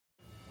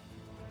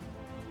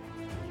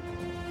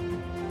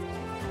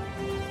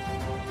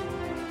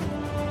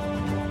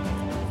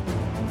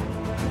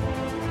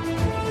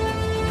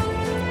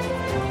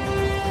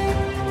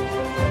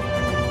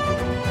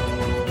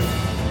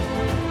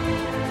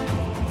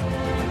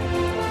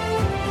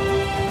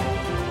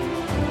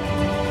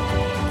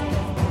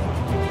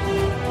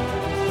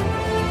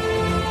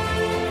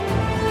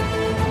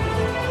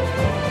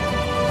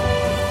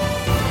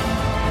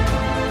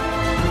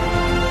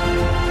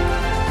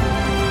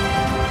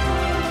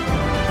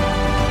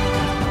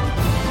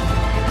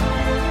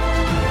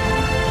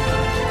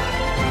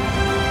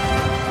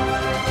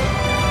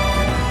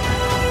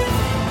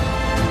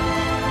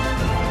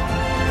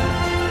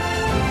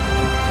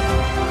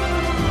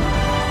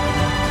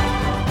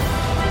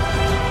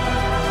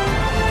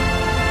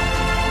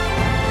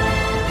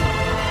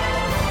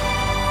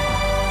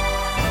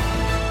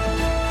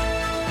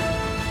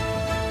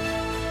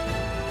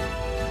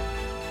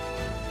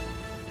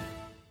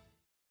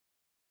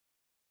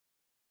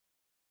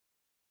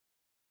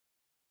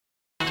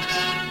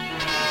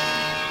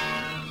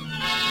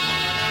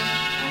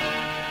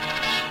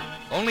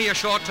Only a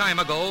short time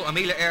ago,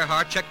 Amelia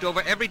Earhart checked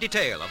over every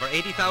detail of her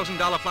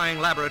 $80,000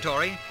 flying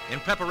laboratory in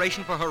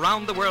preparation for her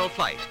round-the-world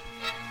flight.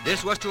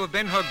 This was to have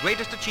been her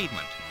greatest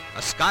achievement,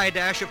 a sky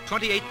dash of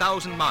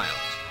 28,000 miles.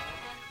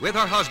 With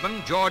her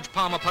husband, George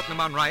Palmer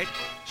Putnam on right,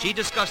 she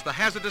discussed the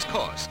hazardous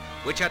course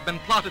which had been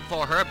plotted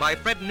for her by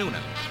Fred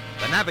Noonan,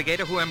 the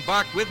navigator who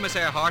embarked with Miss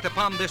Earhart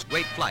upon this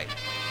great flight,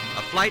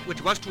 a flight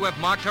which was to have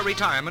marked her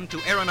retirement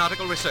to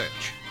aeronautical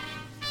research.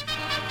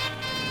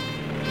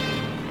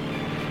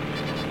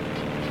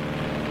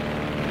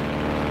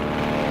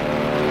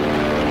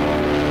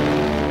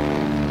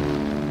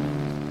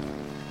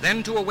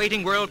 Then to a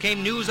waiting world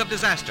came news of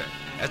disaster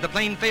as the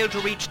plane failed to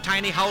reach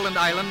tiny Howland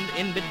Island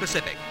in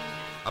mid-Pacific.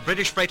 A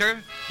British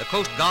freighter, the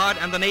Coast Guard,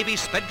 and the Navy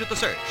sped to the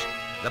search,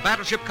 the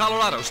battleship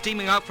Colorado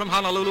steaming out from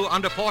Honolulu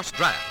under forced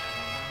draft.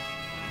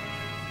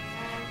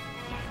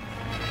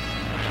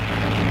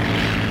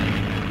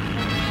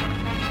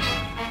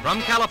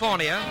 From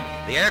California,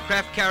 the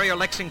aircraft carrier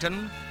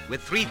Lexington,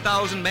 with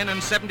 3,000 men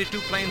and 72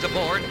 planes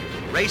aboard,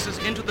 races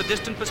into the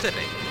distant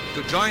Pacific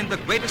to join the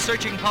greatest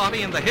searching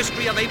party in the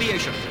history of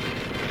aviation.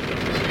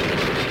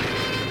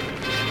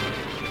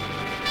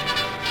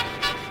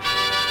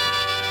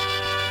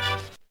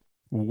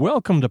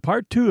 Welcome to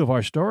part 2 of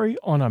our story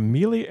on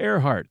Amelia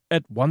Earhart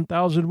at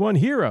 1001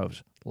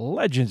 Heroes,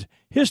 Legends,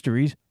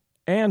 Histories,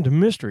 and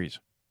Mysteries.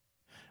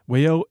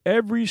 We owe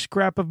every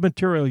scrap of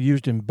material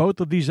used in both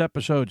of these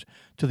episodes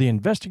to the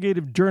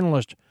investigative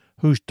journalist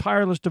whose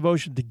tireless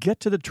devotion to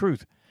get to the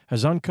truth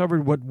has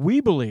uncovered what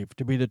we believe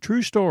to be the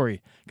true story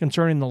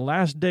concerning the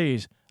last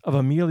days of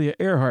Amelia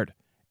Earhart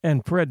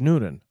and Fred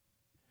Noonan.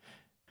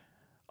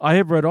 I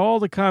have read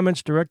all the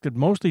comments directed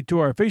mostly to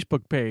our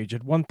Facebook page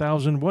at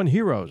 1001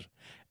 Heroes,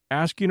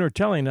 asking or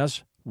telling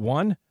us,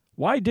 1.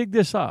 Why dig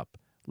this up?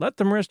 Let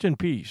them rest in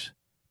peace.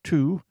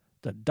 2.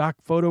 The doc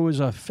photo is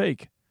a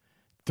fake.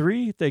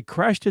 3. They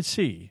crashed at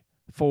sea.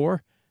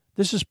 4.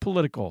 This is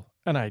political,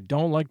 and I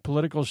don't like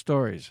political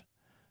stories.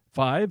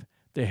 5.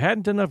 They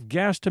hadn't enough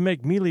gas to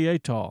make Mealy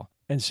Atoll.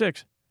 And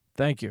 6.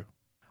 Thank you.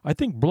 I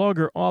think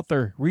blogger,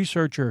 author,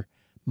 researcher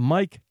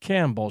Mike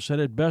Campbell said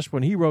it best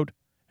when he wrote,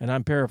 and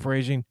I'm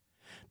paraphrasing,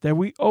 that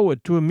we owe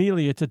it to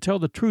Amelia to tell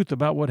the truth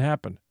about what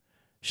happened.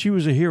 She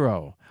was a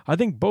hero. I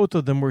think both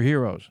of them were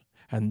heroes,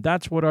 and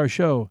that's what our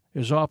show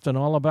is often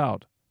all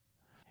about.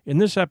 In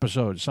this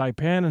episode,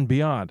 Saipan and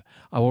Beyond,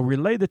 I will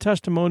relay the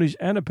testimonies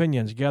and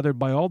opinions gathered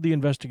by all the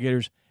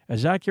investigators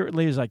as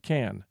accurately as I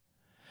can.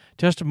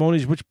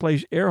 Testimonies which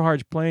place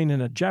Earhart's plane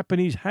in a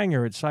Japanese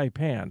hangar at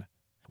Saipan,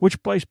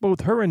 which place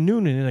both her and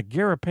Noonan in a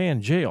Garapan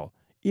jail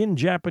in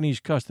Japanese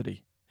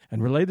custody,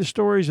 and relay the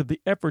stories of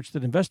the efforts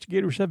that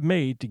investigators have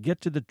made to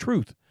get to the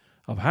truth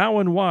of how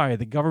and why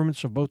the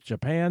governments of both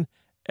Japan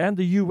and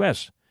the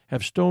U.S.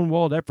 have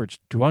stonewalled efforts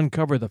to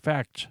uncover the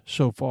facts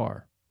so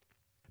far.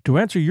 To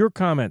answer your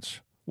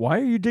comments, why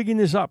are you digging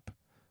this up?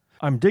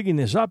 I'm digging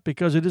this up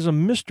because it is a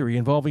mystery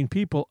involving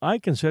people I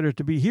consider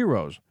to be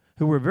heroes,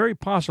 who were very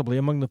possibly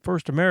among the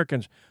first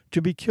Americans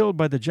to be killed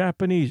by the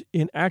Japanese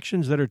in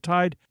actions that are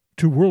tied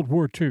to World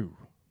War II,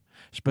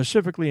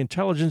 specifically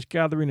intelligence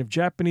gathering of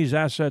Japanese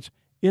assets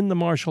in the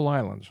Marshall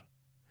Islands.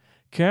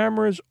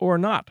 Cameras or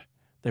not,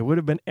 they would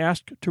have been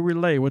asked to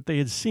relay what they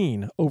had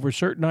seen over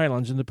certain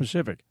islands in the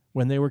Pacific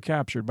when they were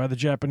captured by the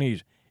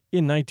Japanese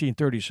in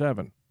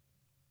 1937.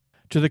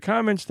 To the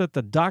comments that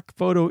the doc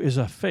photo is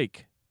a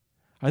fake,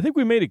 I think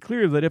we made it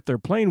clear that if their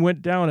plane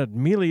went down at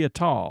Mealy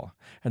Atoll,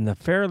 and the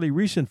fairly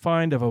recent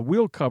find of a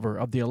wheel cover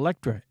of the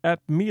Electra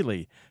at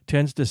Mealy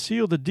tends to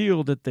seal the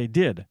deal that they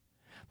did,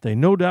 they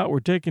no doubt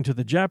were taken to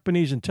the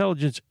Japanese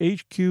intelligence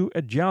HQ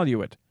at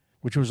Jaluit,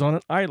 which was on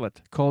an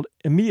islet called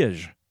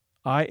Imiej,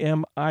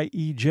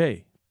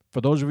 I-M-I-E-J, for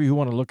those of you who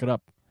want to look it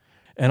up,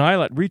 an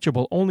islet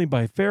reachable only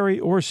by ferry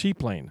or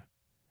seaplane.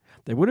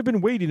 They would have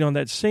been waiting on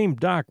that same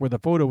dock where the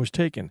photo was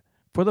taken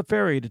for the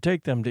ferry to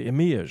take them to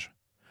Imiej,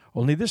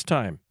 only this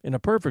time, in a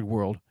perfect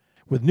world,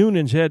 with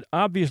Noonan's head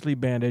obviously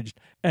bandaged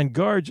and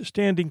guards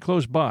standing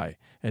close by,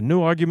 and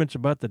no arguments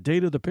about the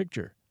date of the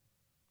picture.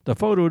 The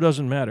photo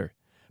doesn't matter.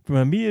 From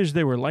Imiej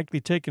they were likely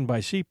taken by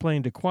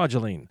seaplane to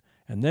Kwajalein,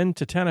 and then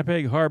to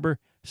Tanapag Harbor,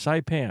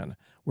 Saipan,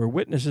 where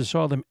witnesses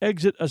saw them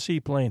exit a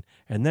seaplane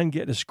and then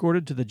get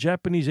escorted to the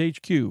Japanese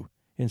HQ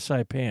in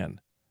Saipan.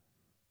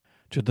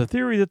 To the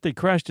theory that they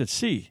crashed at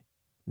sea,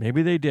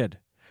 maybe they did,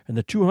 and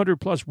the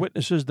 200-plus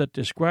witnesses that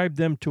described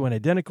them to an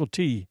identical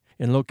T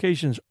in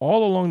locations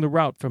all along the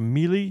route from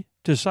Mealy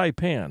to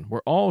Saipan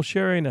were all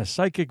sharing a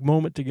psychic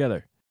moment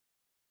together.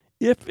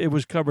 If it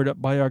was covered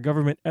up by our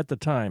government at the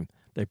time,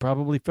 they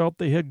probably felt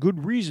they had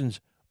good reasons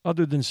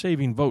other than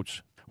saving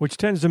votes, which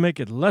tends to make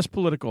it less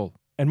political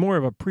and more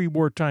of a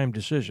pre-wartime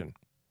decision.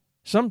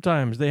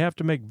 Sometimes they have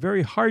to make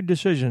very hard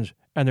decisions,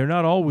 and they're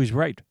not always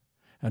right,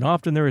 and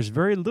often there is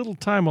very little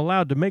time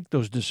allowed to make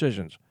those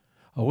decisions,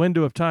 a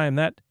window of time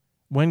that,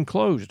 when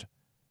closed,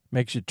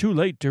 makes it too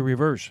late to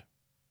reverse.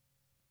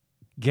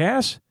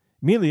 Gas?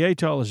 Mealy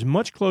Atoll is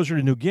much closer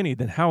to New Guinea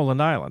than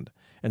Howland Island,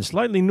 and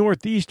slightly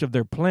northeast of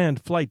their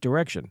planned flight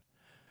direction.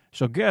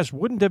 so gas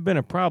wouldn't have been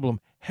a problem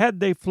had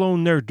they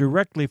flown there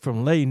directly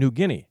from Lae, New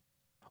Guinea,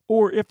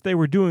 or if they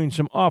were doing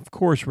some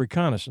off-course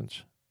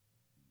reconnaissance.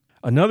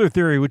 Another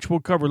theory, which we'll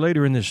cover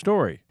later in this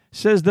story,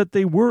 says that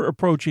they were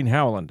approaching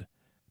Howland,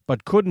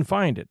 but couldn't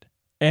find it,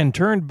 and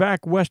turned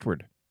back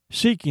westward,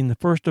 seeking the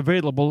first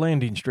available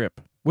landing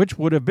strip, which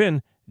would have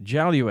been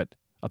Jaluit,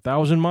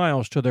 1,000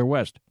 miles to their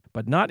west,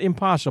 but not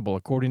impossible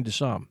according to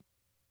some.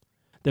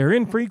 Their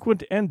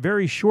infrequent and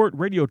very short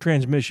radio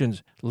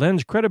transmissions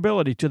lends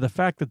credibility to the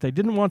fact that they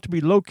didn't want to be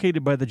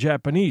located by the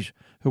Japanese,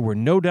 who were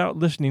no doubt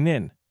listening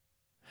in.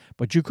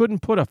 But you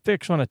couldn't put a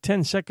fix on a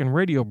 10-second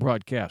radio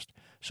broadcast,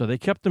 so they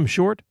kept them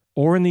short,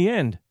 or in the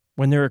end,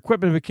 when their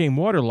equipment became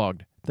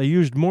waterlogged, they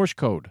used Morse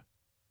code.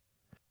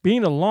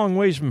 Being a long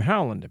ways from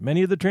Howland,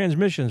 many of the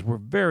transmissions were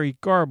very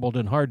garbled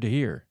and hard to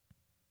hear.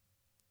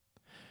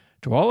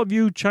 To all of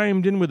you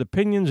chimed in with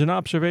opinions and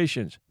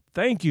observations,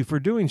 thank you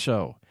for doing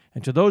so.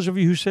 And to those of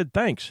you who said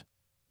thanks,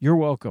 you're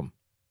welcome.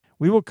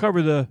 We will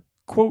cover the,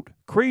 quote,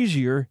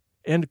 crazier,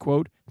 end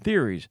quote,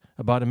 theories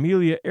about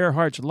Amelia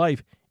Earhart's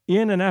life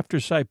in and after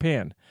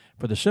Saipan,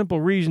 for the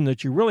simple reason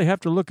that you really have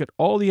to look at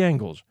all the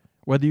angles,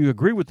 whether you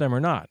agree with them or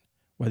not,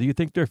 whether you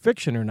think they're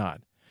fiction or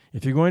not,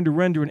 if you're going to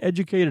render an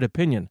educated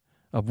opinion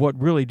of what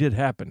really did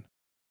happen.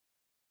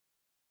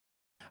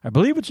 I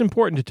believe it's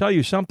important to tell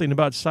you something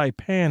about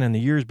Saipan in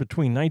the years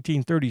between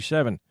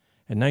 1937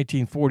 and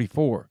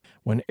 1944,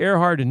 when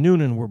Earhart and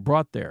Noonan were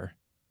brought there,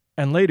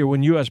 and later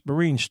when U.S.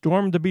 Marines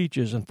stormed the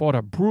beaches and fought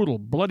a brutal,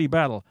 bloody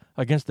battle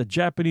against the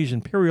Japanese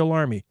Imperial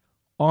Army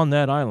on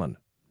that island.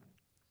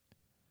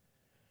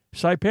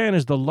 Saipan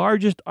is the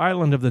largest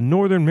island of the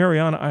Northern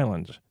Mariana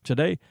Islands,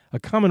 today a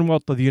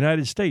Commonwealth of the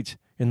United States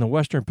in the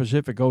western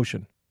Pacific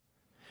Ocean.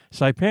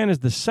 Saipan is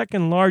the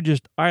second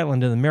largest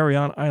island in the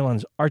Mariana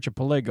Islands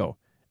archipelago,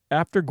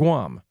 after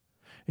Guam.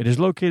 It is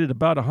located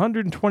about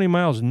 120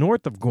 miles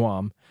north of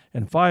Guam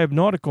and 5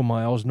 nautical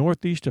miles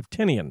northeast of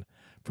Tinian,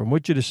 from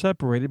which it is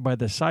separated by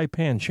the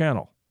Saipan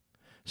Channel.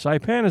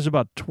 Saipan is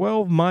about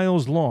 12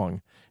 miles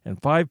long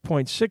and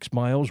 5.6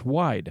 miles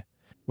wide,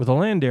 with a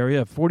land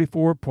area of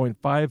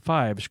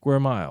 44.55 square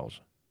miles.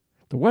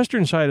 The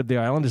western side of the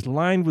island is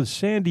lined with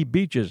sandy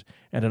beaches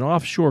and an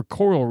offshore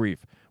coral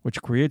reef,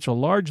 which creates a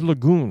large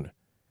lagoon.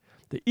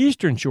 The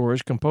eastern shore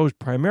is composed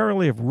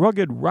primarily of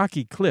rugged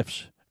rocky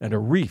cliffs and a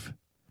reef.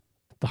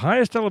 The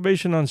highest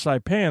elevation on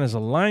Saipan is a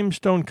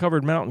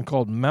limestone-covered mountain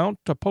called Mount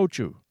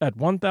Tapochu at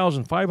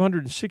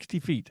 1,560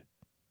 feet.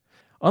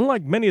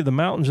 Unlike many of the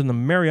mountains in the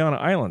Mariana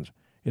Islands,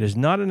 it is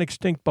not an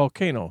extinct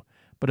volcano,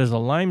 but is a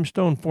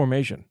limestone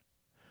formation.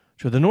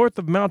 To the north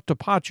of Mount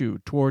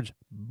Tapochu, towards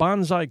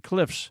Bonsai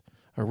Cliffs,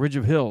 a ridge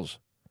of hills.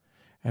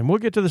 And we'll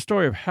get to the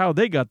story of how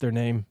they got their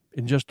name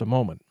in just a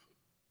moment.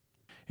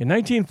 In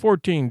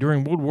 1914,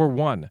 during World War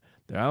I,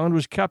 the island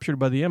was captured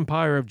by the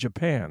Empire of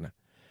Japan.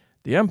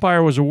 The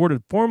empire was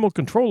awarded formal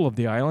control of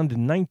the island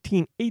in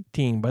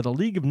 1918 by the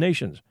League of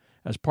Nations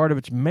as part of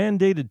its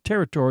mandated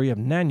territory of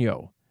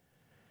Nanyo.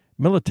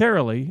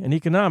 Militarily and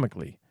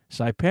economically,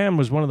 Saipan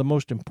was one of the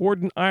most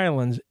important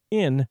islands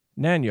in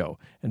Nanyo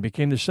and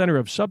became the center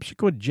of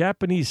subsequent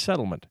Japanese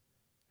settlement.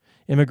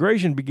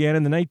 Immigration began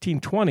in the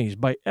 1920s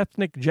by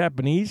ethnic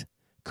Japanese,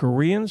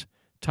 Koreans,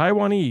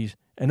 Taiwanese,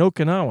 and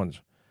Okinawans,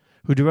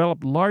 who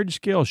developed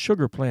large-scale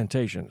sugar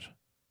plantations.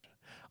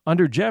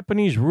 Under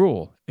Japanese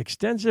rule,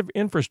 extensive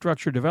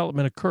infrastructure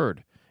development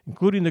occurred,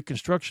 including the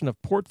construction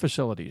of port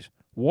facilities,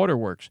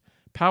 waterworks,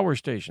 power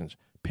stations,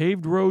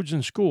 paved roads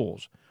and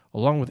schools,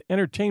 along with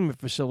entertainment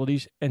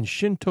facilities and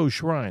Shinto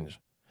shrines.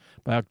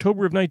 By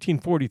October of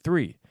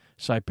 1943,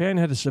 Saipan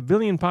had a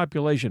civilian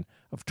population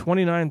of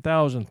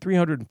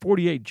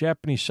 29,348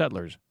 Japanese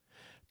settlers,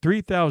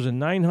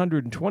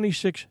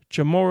 3,926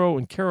 Chamorro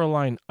and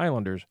Caroline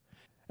Islanders,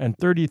 and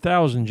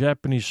 30,000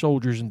 Japanese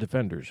soldiers and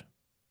defenders.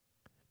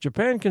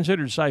 Japan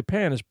considered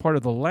Saipan as part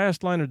of the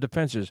last line of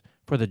defenses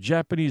for the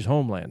Japanese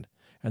homeland,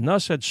 and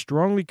thus had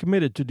strongly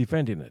committed to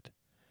defending it.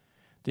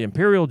 The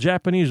Imperial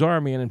Japanese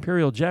Army and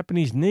Imperial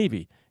Japanese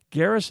Navy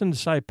garrisoned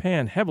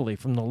Saipan heavily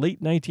from the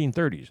late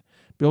 1930s,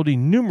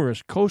 building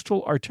numerous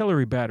coastal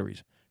artillery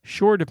batteries,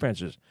 shore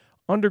defenses,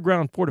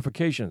 underground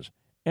fortifications,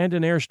 and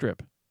an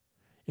airstrip.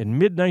 In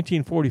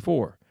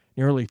mid-1944,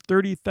 nearly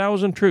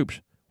 30,000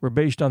 troops were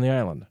based on the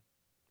island.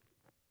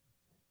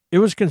 It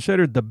was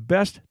considered the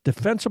best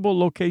defensible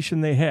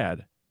location they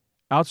had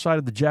outside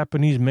of the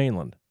Japanese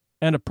mainland,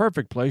 and a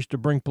perfect place to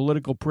bring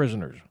political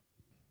prisoners.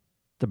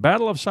 The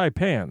Battle of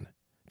Saipan,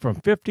 from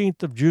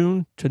 15th of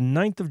June to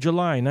 9th of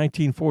July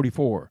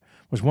 1944,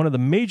 was one of the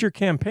major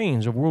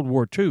campaigns of World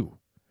War II.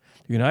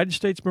 The United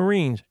States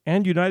Marines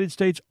and United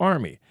States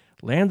Army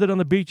landed on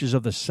the beaches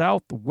of the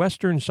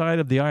southwestern side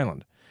of the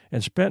island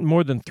and spent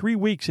more than 3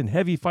 weeks in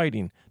heavy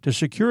fighting to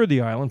secure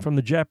the island from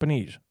the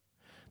Japanese.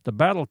 The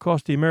battle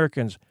cost the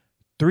Americans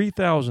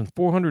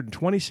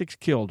 3,426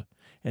 killed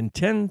and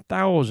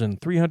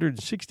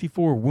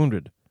 10,364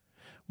 wounded,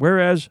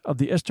 whereas of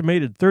the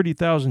estimated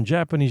 30,000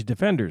 Japanese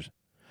defenders,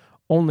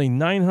 only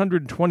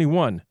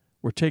 921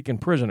 were taken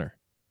prisoner.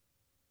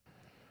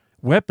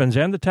 Weapons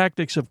and the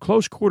tactics of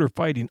close-quarter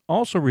fighting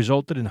also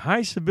resulted in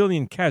high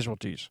civilian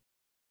casualties.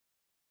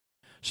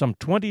 Some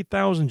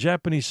 20,000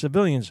 Japanese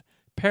civilians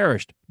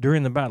perished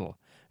during the battle,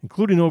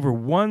 including over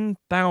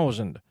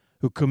 1,000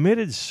 who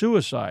committed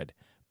suicide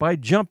by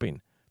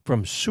jumping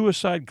from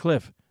Suicide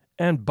Cliff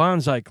and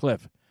Banzai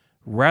Cliff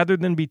rather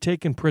than be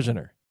taken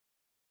prisoner.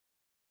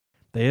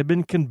 They had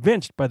been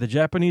convinced by the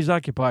Japanese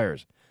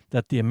occupiers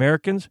that the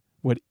Americans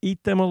would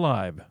eat them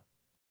alive.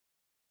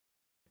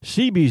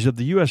 Seabees of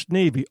the U.S.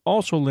 Navy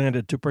also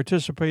landed to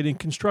participate in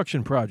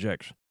construction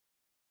projects.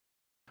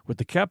 With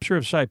the capture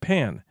of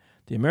Saipan,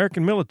 the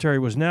American military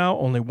was now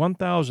only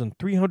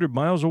 1,300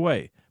 miles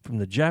away from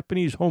the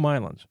Japanese home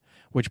islands,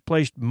 which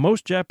placed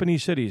most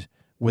Japanese cities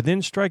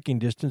within striking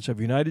distance of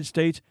United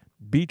States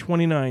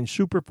B-29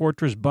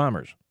 Superfortress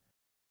bombers.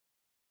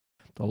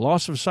 The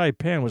loss of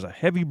Saipan was a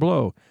heavy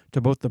blow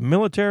to both the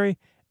military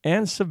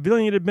and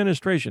civilian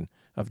administration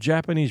of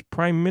Japanese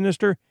Prime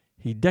Minister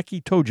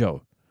Hideki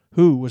Tojo,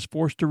 who was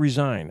forced to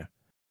resign.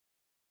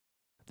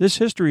 This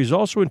history is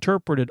also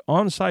interpreted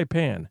on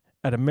Saipan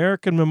at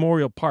American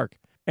Memorial Park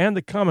and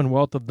the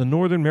Commonwealth of the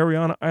Northern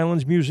Mariana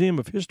Islands Museum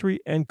of History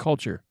and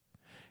Culture.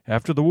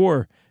 After the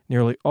war,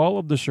 nearly all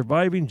of the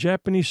surviving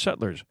Japanese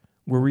settlers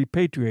were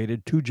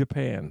repatriated to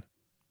Japan.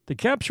 The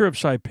capture of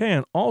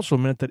Saipan also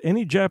meant that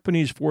any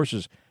Japanese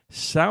forces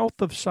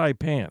south of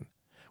Saipan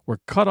were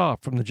cut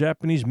off from the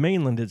Japanese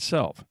mainland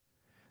itself.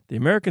 The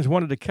Americans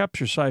wanted to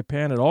capture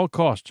Saipan at all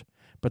costs,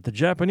 but the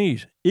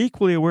Japanese,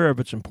 equally aware of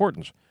its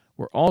importance,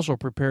 were also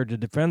prepared to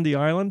defend the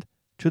island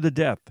to the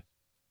death,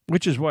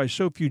 which is why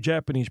so few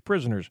Japanese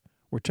prisoners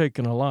were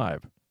taken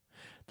alive.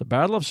 The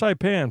Battle of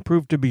Saipan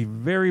proved to be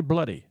very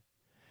bloody.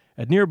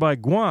 At nearby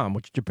Guam,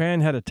 which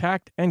Japan had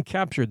attacked and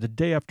captured the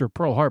day after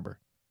Pearl Harbor,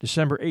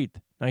 December 8,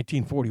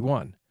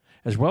 1941,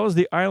 as well as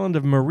the island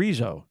of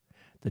Marizo,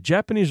 the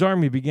Japanese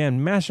army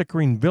began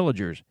massacring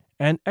villagers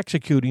and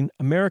executing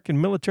American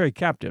military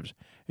captives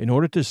in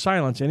order to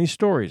silence any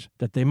stories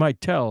that they might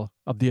tell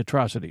of the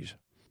atrocities.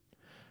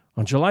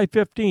 On July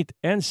 15th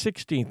and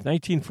 16th,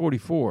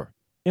 1944,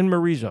 in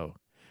Marizo,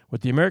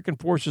 with the American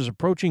forces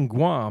approaching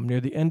Guam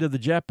near the end of the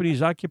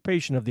Japanese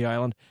occupation of the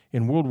island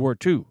in World War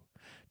II,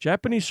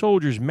 Japanese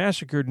soldiers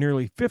massacred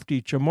nearly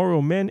 50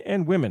 Chamorro men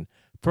and women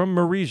from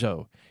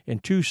Marizo in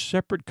two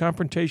separate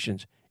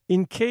confrontations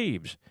in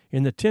caves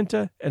in the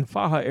Tinta and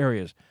Faja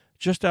areas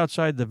just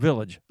outside the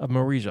village of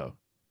Marizo.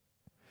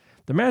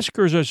 The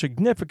massacres are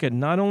significant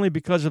not only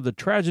because of the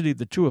tragedy of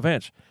the two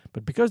events,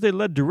 but because they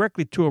led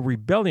directly to a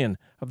rebellion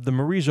of the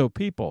Marizo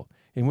people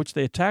in which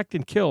they attacked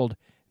and killed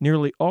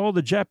nearly all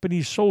the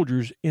Japanese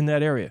soldiers in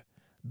that area,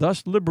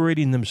 thus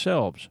liberating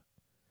themselves.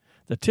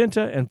 The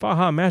Tinta and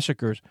Faja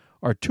massacres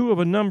are two of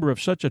a number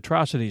of such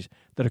atrocities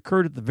that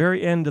occurred at the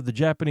very end of the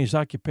Japanese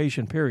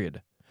occupation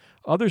period.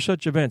 Other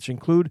such events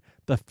include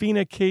the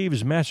Fina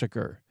Caves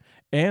massacre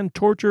and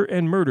torture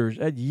and murders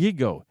at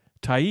Yigo,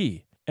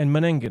 Tai, and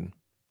Menengan.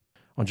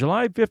 On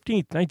July 15,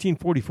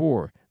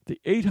 1944, the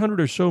 800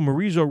 or so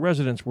Marizo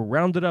residents were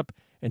rounded up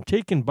and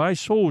taken by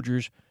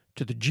soldiers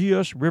to the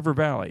Jios River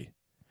Valley.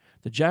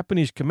 The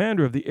Japanese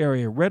commander of the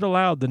area read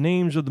aloud the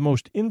names of the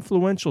most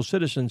influential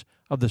citizens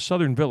of the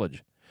southern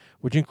village,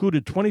 which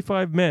included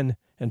 25 men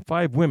and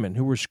 5 women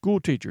who were school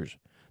teachers,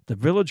 the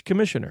village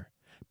commissioner,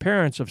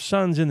 parents of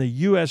sons in the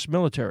U.S.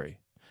 military,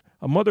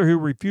 a mother who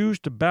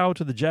refused to bow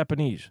to the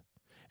Japanese,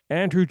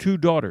 and her 2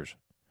 daughters,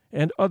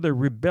 and other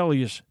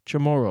rebellious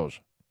Chamorros.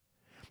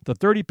 The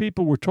 30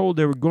 people were told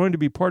they were going to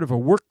be part of a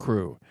work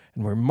crew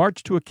and were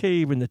marched to a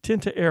cave in the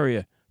Tinta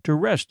area to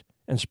rest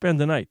and spend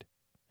the night.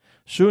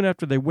 Soon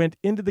after they went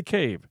into the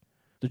cave,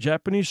 the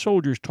Japanese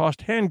soldiers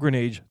tossed hand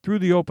grenades through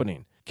the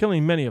opening,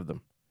 killing many of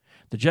them.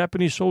 The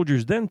Japanese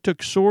soldiers then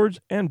took swords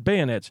and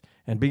bayonets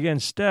and began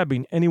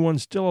stabbing anyone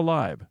still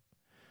alive.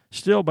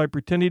 Still, by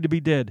pretending to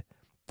be dead,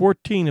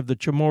 14 of the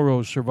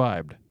Chamorros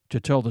survived to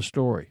tell the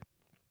story.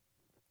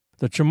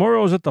 The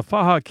Chamorros at the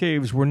Faja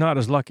caves were not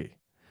as lucky.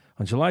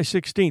 On July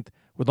 16th,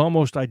 with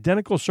almost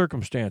identical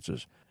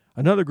circumstances,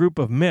 another group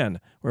of men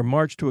were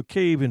marched to a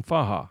cave in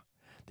Faja.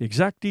 The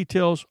exact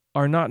details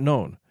are not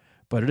known,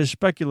 but it is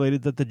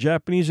speculated that the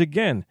Japanese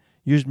again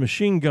used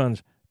machine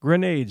guns,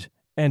 grenades,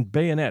 and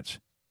bayonets,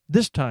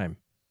 this time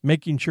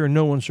making sure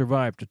no one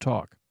survived to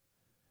talk.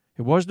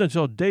 It wasn't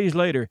until days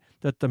later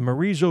that the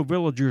Marizo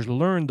villagers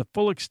learned the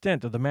full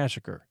extent of the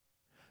massacre.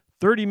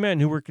 30 men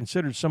who were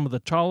considered some of the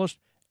tallest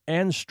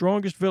and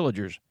strongest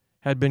villagers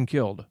had been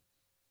killed.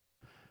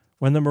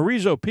 When the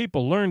Marizo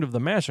people learned of the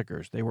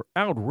massacres, they were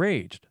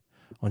outraged.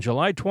 On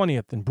July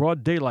 20th, in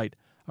broad daylight,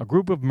 a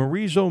group of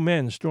Marizo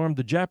men stormed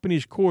the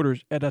Japanese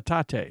quarters at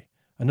Atate,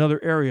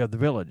 another area of the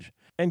village,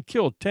 and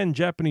killed 10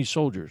 Japanese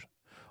soldiers.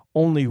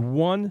 Only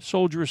 1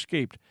 soldier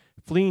escaped,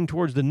 fleeing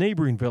towards the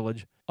neighboring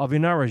village of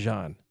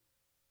Inarajan.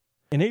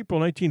 In April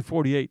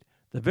 1948,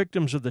 the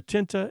victims of the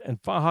Tinta and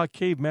Faja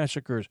cave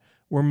massacres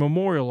were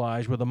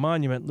memorialized with a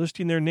monument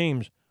listing their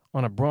names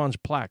on a bronze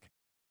plaque.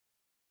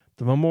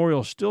 The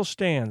memorial still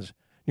stands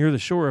near the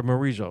shore of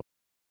Marizo.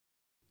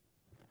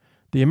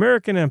 The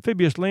American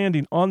amphibious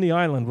landing on the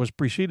island was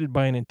preceded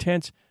by an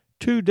intense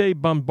 2-day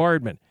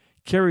bombardment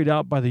carried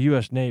out by the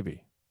U.S.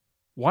 Navy.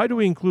 Why do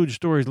we include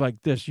stories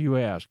like this, you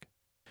ask?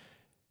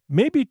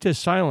 Maybe to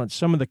silence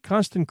some of the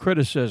constant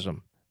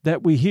criticism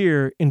that we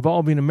hear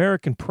involving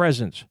American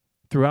presence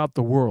throughout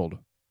the world.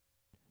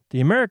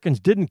 The Americans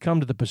didn't come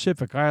to the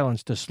Pacific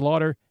Islands to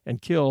slaughter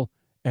and kill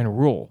and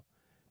rule.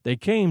 They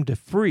came to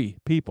free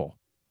people.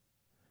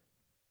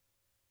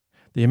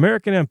 The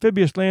American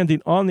amphibious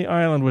landing on the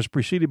island was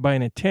preceded by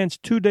an intense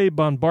 2-day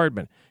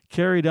bombardment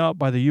carried out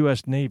by the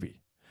U.S.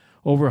 Navy.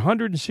 Over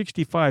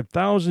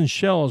 165,000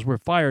 shells were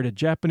fired at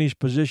Japanese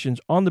positions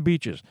on the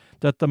beaches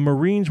that the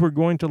Marines were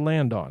going to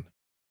land on.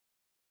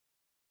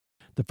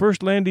 The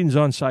first landings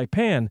on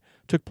Saipan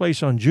took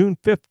place on June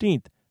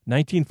 15,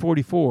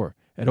 1944,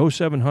 at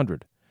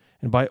 0700,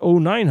 and by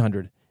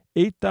 0900,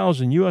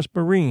 8,000 U.S.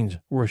 Marines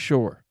were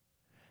ashore.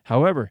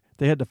 However,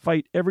 they had to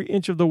fight every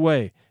inch of the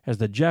way as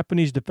the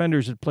Japanese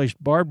defenders had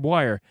placed barbed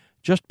wire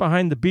just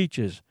behind the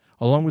beaches,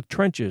 along with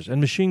trenches and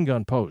machine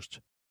gun posts.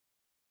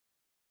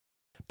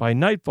 By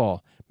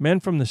nightfall, men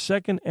from the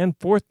 2nd and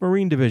 4th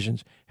Marine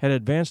Divisions had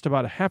advanced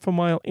about a half a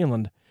mile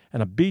inland,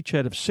 and a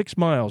beachhead of 6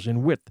 miles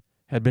in width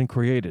had been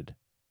created.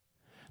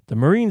 The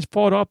Marines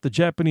fought off the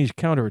Japanese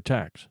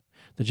counterattacks.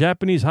 The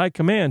Japanese High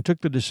Command took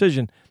the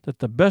decision that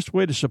the best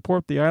way to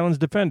support the island's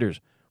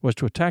defenders was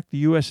to attack the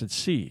U.S. at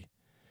sea.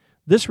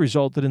 This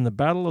resulted in the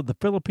Battle of the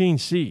Philippine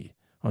Sea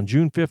on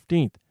June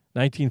 15,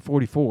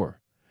 1944,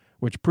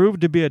 which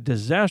proved to be a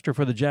disaster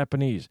for the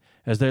Japanese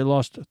as they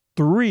lost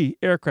 3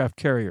 aircraft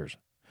carriers,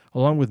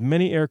 along with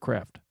many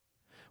aircraft,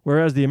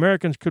 whereas the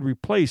Americans could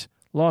replace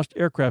lost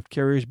aircraft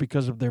carriers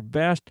because of their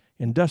vast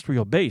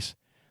industrial base.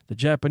 The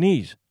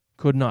Japanese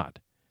could not.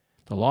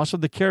 The loss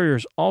of the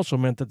carriers also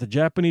meant that the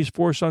Japanese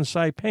force on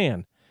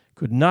Saipan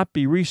could not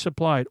be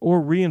resupplied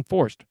or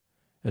reinforced,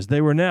 as they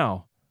were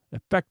now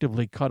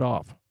effectively cut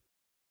off.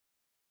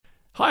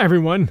 Hi,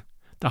 everyone.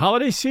 The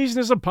holiday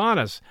season is upon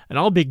us, and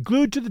I'll be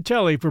glued to the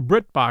telly for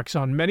BritBox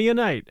on many a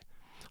night.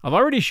 I've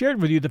already shared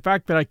with you the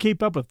fact that I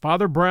keep up with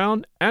Father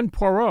Brown and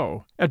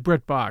Poirot at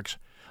BritBox.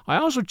 I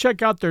also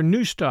check out their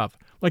new stuff,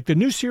 like the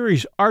new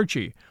series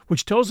Archie,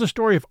 which tells the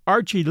story of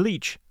Archie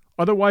Leach,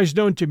 otherwise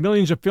known to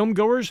millions of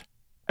filmgoers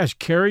as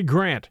Cary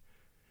Grant.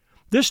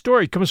 This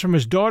story comes from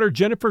his daughter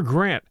Jennifer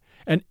Grant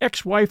and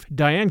ex-wife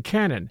Diane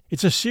Cannon.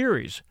 It's a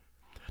series.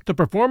 The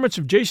performance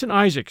of Jason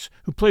Isaacs,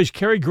 who plays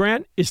Cary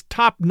Grant, is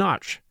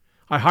top-notch.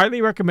 I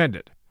highly recommend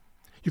it.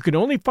 You can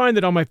only find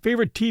it on my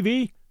favorite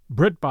TV,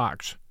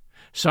 BritBox.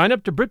 Sign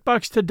up to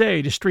BritBox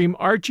today to stream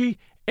Archie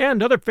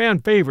and other fan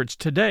favorites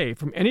today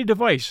from any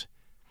device.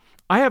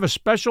 I have a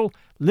special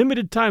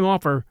limited-time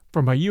offer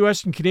for my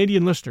U.S. and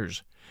Canadian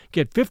listeners.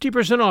 Get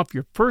 50% off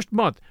your first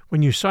month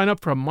when you sign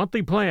up for a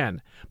monthly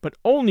plan, but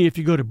only if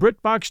you go to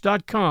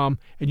BritBox.com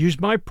and use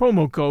my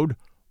promo code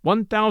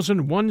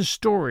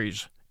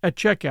 1001stories at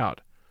checkout.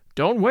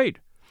 Don't wait.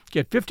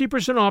 Get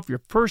 50% off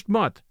your first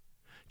month.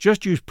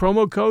 Just use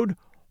promo code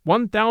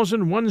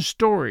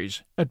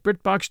 1001stories at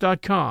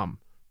BritBox.com.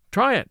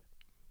 Try it.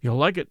 You'll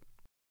like it.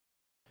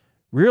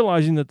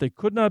 Realizing that they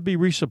could not be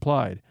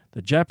resupplied,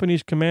 the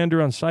Japanese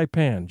commander on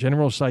Saipan,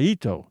 General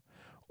Saito,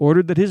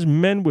 ordered that his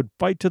men would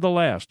fight to the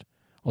last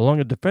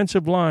along a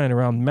defensive line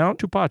around Mount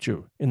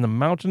Tupachu in the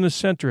mountainous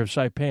center of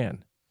Saipan.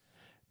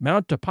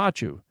 Mount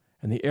Tupachu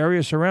and the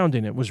area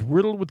surrounding it was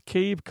riddled with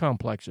cave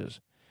complexes.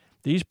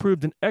 These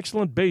proved an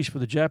excellent base for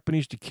the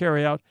Japanese to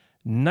carry out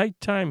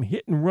nighttime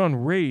hit-and-run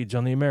raids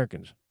on the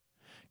Americans.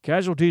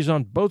 Casualties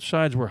on both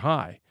sides were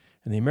high,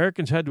 and the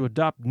Americans had to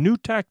adopt new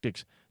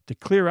tactics to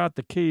clear out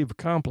the cave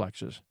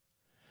complexes.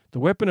 The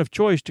weapon of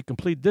choice to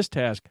complete this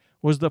task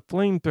was the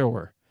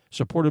flamethrower,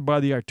 supported by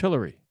the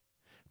artillery.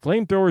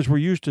 Flamethrowers were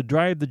used to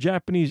drive the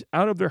Japanese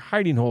out of their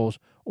hiding holes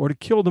or to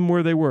kill them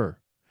where they were.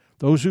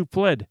 Those who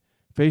fled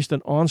faced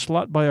an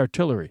onslaught by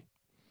artillery.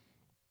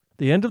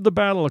 The end of the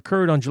battle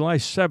occurred on July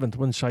 7th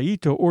when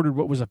Saito ordered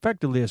what was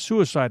effectively a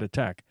suicide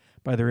attack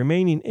by the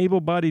remaining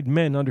able-bodied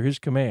men under his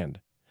command.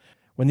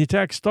 When the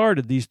attack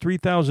started, these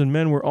 3,000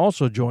 men were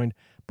also joined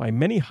by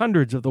many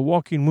hundreds of the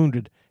walking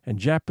wounded and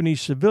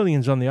Japanese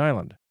civilians on the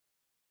island.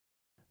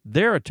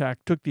 Their attack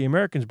took the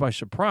Americans by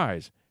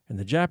surprise, and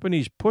the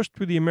Japanese pushed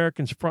through the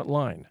Americans' front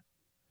line.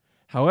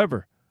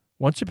 However,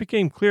 once it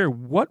became clear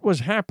what was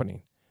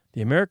happening,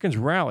 the Americans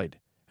rallied,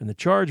 and the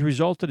charge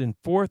resulted in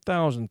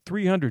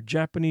 4,300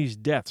 Japanese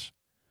deaths.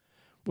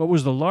 What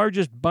was the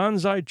largest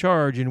banzai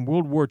charge in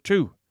World War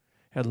II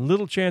had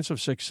little chance of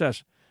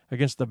success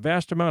against the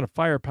vast amount of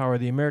firepower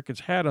the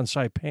Americans had on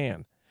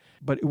Saipan,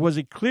 but it was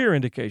a clear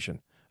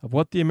indication of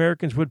what the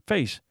Americans would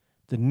face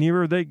the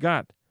nearer they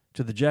got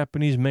to the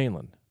Japanese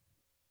mainland.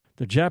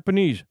 The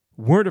Japanese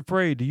weren't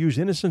afraid to use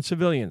innocent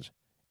civilians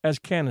as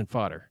cannon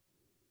fodder.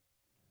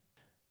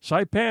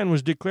 Saipan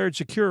was declared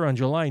secure on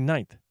July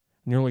 9th.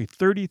 Nearly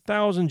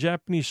 30,000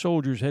 Japanese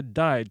soldiers had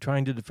died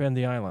trying to defend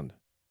the island.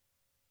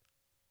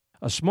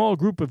 A small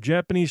group of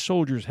Japanese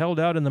soldiers held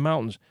out in the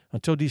mountains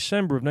until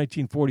December of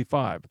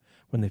 1945,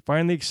 when they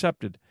finally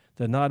accepted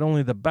that not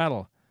only the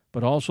battle,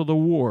 but also the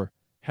war,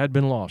 had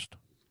been lost.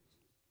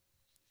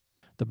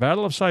 The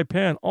Battle of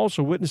Saipan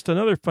also witnessed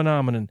another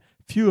phenomenon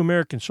few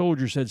American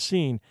soldiers had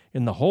seen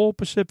in the whole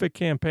Pacific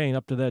campaign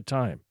up to that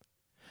time.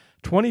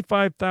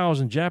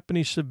 25,000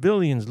 Japanese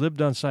civilians lived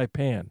on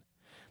Saipan.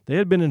 They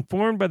had been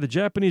informed by the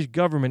Japanese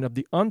government of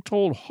the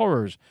untold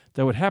horrors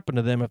that would happen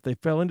to them if they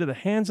fell into the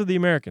hands of the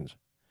Americans,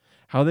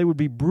 how they would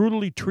be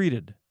brutally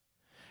treated.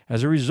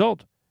 As a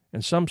result,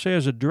 and some say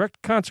as a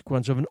direct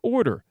consequence of an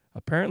order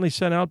apparently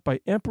sent out by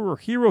Emperor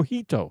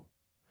Hirohito,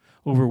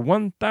 over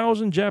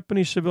 1,000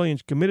 Japanese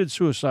civilians committed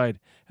suicide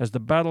as the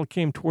battle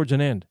came towards an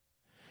end.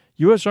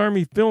 U.S.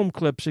 Army film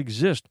clips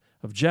exist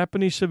of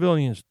Japanese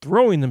civilians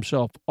throwing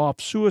themselves off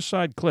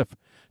Suicide Cliff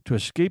to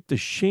escape the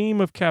shame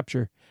of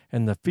capture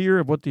and the fear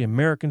of what the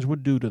Americans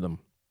would do to them.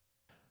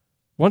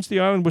 Once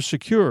the island was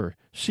secure,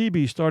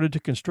 Seabee started to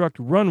construct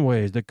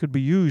runways that could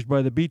be used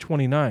by the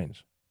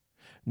B-29s.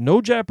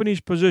 No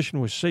Japanese position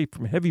was safe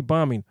from heavy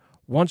bombing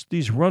once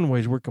these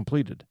runways were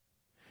completed.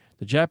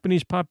 The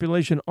Japanese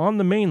population on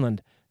the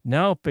mainland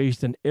now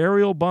faced an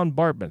aerial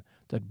bombardment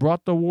that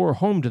brought the war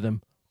home to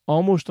them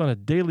almost on a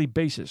daily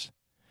basis.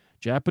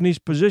 Japanese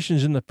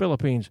positions in the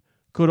Philippines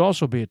could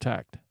also be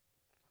attacked.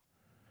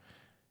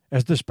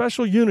 As the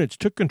special units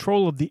took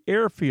control of the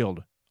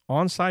airfield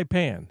on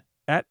Saipan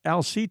at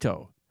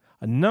Alcito,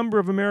 a number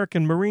of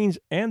American Marines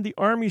and the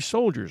Army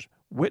soldiers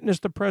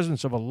witnessed the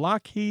presence of a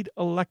Lockheed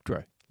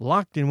Electra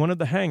locked in one of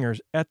the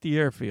hangars at the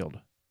airfield.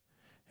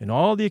 In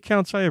all the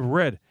accounts I have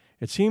read,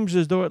 it seems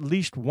as though at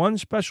least one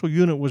special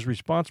unit was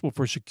responsible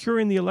for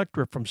securing the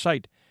Electra from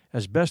sight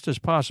as best as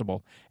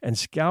possible and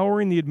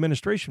scouring the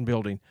administration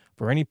building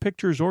for any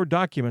pictures or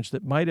documents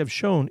that might have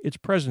shown its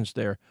presence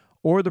there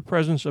or the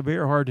presence of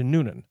Earhart and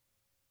Noonan.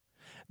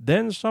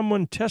 Then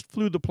someone test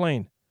flew the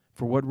plane.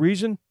 For what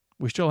reason?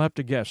 We still have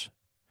to guess.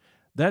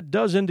 That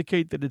does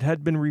indicate that it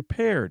had been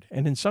repaired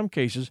and in some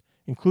cases,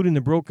 including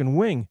the broken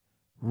wing,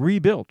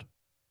 rebuilt.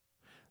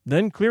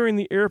 Then clearing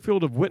the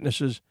airfield of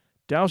witnesses,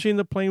 dousing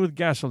the plane with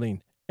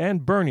gasoline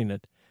and burning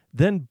it,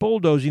 then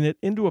bulldozing it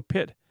into a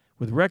pit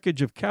with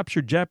wreckage of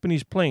captured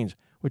Japanese planes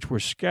which were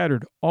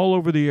scattered all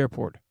over the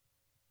airport.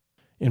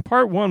 In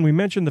Part 1, we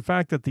mentioned the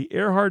fact that the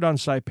Earhart on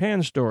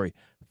Saipan story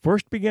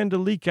first began to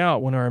leak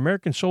out when our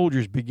American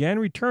soldiers began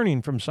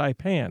returning from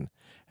Saipan,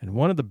 and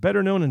one of the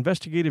better-known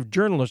investigative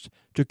journalists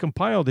to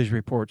compile these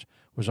reports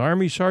was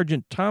Army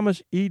Sergeant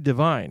Thomas E.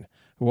 Devine,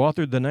 who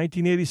authored the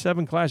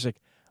 1987 classic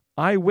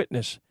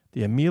Eyewitness,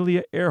 the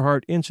Amelia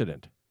Earhart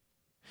Incident.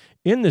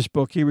 In this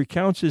book, he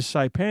recounts his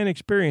Saipan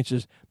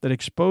experiences that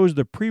exposed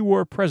the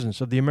pre-war presence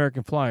of the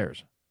American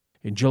flyers.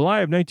 In July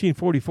of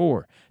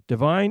 1944,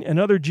 Devine and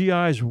other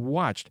GIs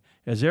watched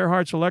as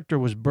Earhart's Electra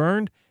was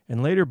burned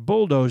and later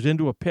bulldozed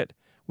into a pit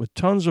with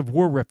tons of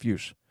war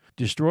refuse,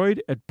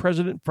 destroyed at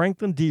President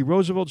Franklin D.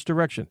 Roosevelt's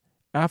direction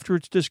after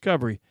its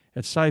discovery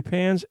at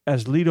Saipan's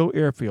Aslito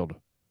Airfield.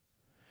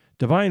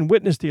 Devine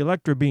witnessed the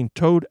Electra being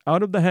towed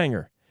out of the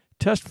hangar,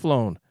 test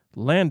flown,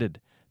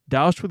 landed,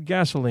 doused with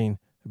gasoline,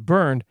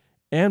 burned,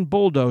 and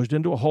bulldozed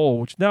into a hole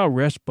which now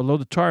rests below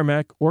the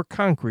tarmac or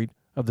concrete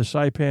of the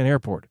Saipan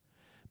airport,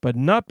 but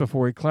not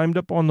before he climbed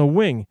up on the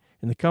wing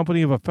in the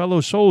company of a fellow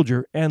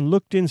soldier and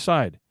looked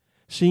inside,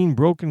 seeing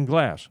broken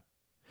glass.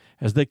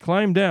 As they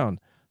climbed down,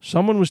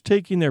 someone was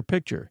taking their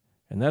picture,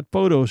 and that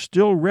photo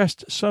still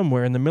rests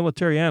somewhere in the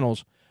military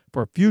annals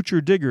for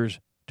future diggers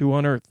to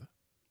unearth.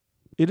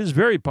 It is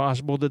very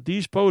possible that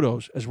these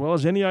photos, as well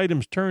as any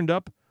items turned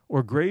up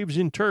or graves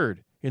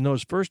interred in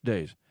those first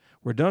days,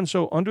 were done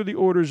so under the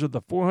orders of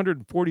the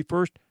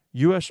 441st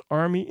U.S.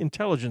 Army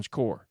Intelligence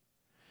Corps.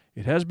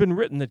 It has been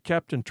written that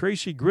Captain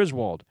Tracy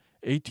Griswold,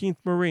 18th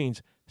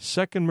Marines,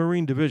 2nd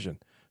Marine Division,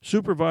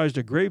 supervised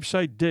a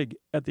gravesite dig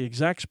at the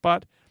exact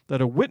spot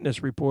that a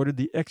witness reported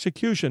the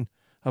execution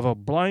of a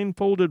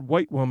blindfolded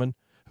white woman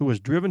who was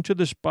driven to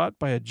the spot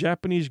by a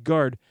Japanese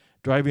guard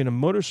driving a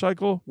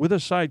motorcycle with a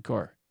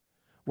sidecar,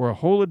 where a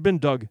hole had been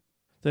dug,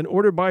 then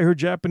ordered by her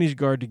Japanese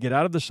guard to get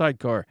out of the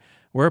sidecar,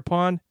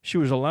 whereupon she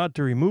was allowed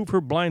to remove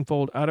her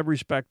blindfold out of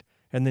respect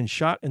and then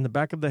shot in the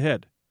back of the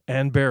head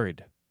and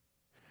buried.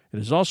 It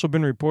has also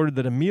been reported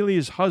that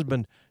Amelia's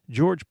husband,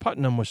 George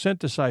Putnam, was sent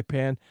to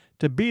Saipan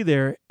to be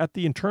there at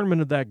the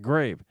interment of that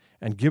grave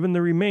and given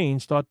the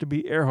remains thought to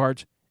be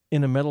Earhart's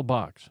in a metal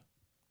box.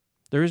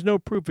 There is no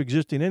proof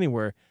existing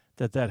anywhere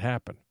that that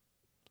happened.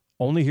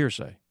 Only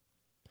hearsay.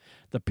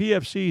 The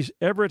PFC's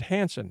Everett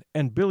Hansen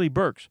and Billy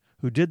Burks,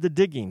 who did the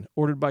digging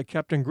ordered by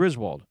Captain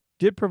Griswold,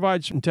 did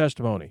provide some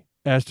testimony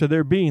as to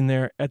their being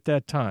there at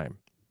that time.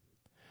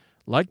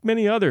 Like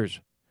many others,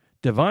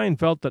 Devine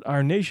felt that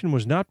our nation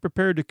was not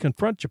prepared to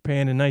confront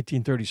Japan in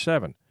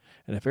 1937,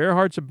 and if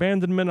Earhart's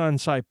abandonment on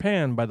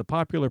Saipan by the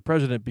popular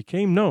president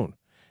became known,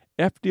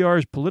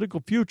 FDR's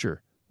political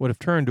future would have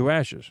turned to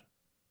ashes.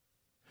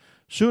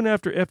 Soon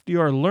after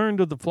FDR learned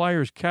of the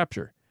flyer's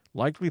capture,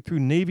 likely through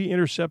Navy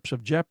intercepts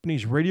of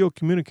Japanese radio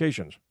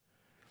communications,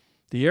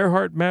 the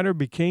Earhart matter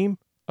became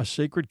a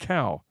sacred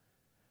cow,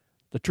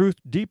 the truth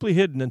deeply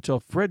hidden until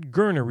Fred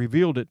Gerner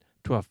revealed it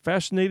to a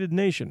fascinated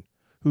nation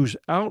whose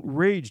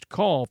outraged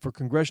call for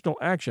congressional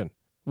action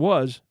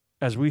was,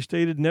 as we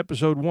stated in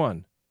Episode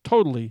 1,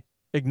 totally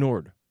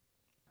ignored.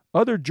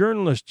 Other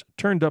journalists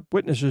turned up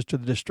witnesses to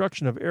the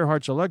destruction of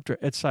Earhart's Electra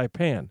at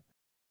Saipan.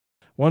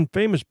 One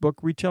famous book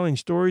retelling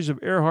stories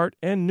of Earhart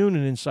and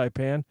Noonan in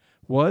Saipan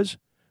was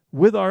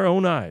With Our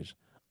Own Eyes,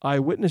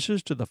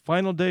 Eyewitnesses to the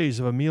Final Days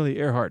of Amelia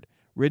Earhart,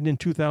 written in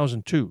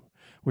 2002,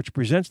 which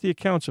presents the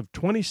accounts of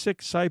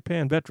 26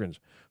 Saipan veterans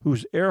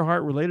whose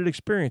Earhart-related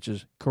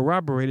experiences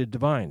corroborated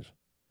Devine's.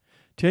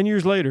 10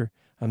 years later,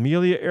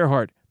 Amelia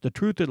Earhart, The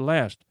Truth at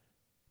Last,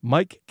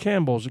 Mike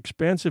Campbell's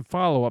expansive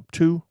follow-up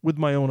to With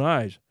My Own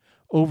Eyes,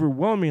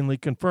 overwhelmingly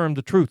confirmed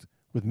the truth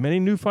with many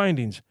new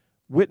findings,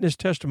 witness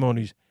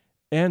testimonies,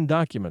 and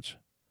documents.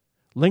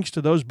 Links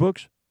to those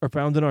books are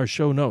found in our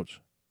show notes.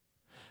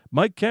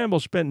 Mike Campbell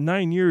spent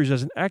 9 years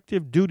as an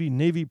active-duty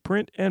Navy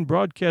print and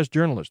broadcast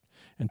journalist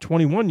and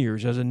 21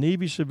 years as a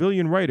Navy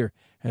civilian writer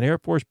and Air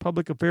Force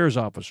public affairs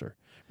officer,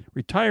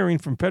 retiring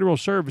from federal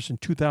service in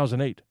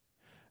 2008.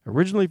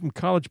 Originally from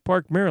College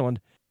Park, Maryland,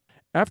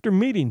 after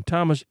meeting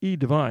Thomas E.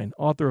 Devine,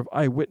 author of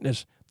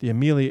Eyewitness, The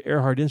Amelia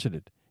Earhart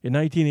Incident, in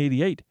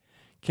 1988,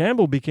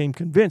 Campbell became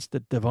convinced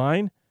that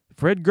Devine,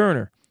 Fred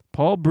Gerner,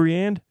 Paul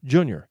Briand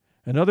Jr.,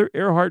 and other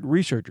Earhart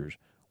researchers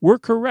were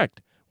correct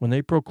when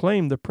they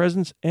proclaimed the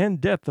presence and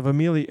death of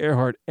Amelia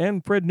Earhart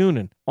and Fred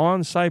Noonan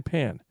on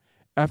Saipan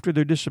after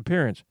their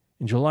disappearance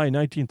in July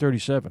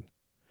 1937.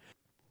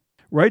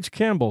 Writes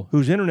Campbell,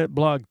 whose internet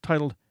blog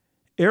titled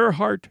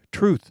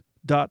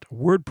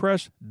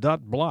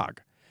earharttruth.wordpress.blog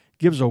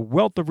gives a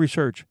wealth of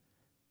research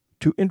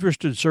to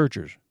interested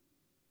searchers.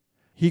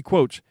 He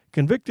quotes,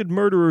 "Convicted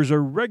murderers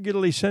are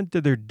regularly sent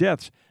to their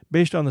deaths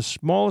based on the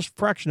smallest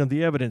fraction of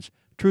the evidence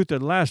Truth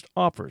at Last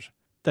offers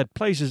that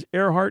places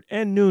Earhart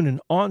and Noonan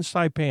on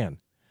Saipan,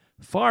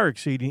 far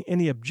exceeding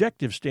any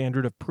objective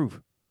standard of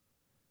proof."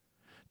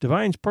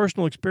 Devine's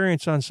personal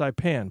experience on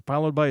Saipan,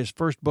 followed by his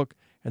first book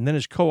and then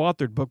his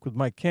co-authored book with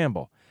Mike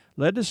Campbell,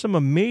 led to some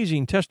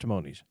amazing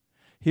testimonies.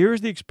 Here is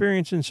the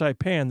experience in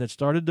Saipan that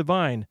started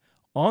Devine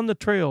on the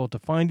trail to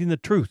finding the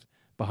truth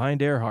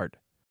behind Earhart.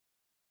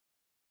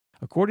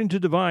 According to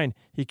Devine,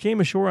 he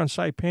came ashore on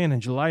Saipan in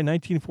July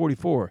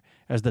 1944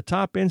 as the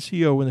top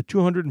NCO in the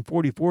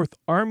 244th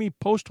Army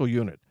Postal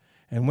Unit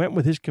and went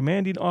with his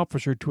commanding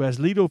officer to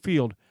Asleto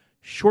Field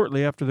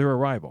shortly after their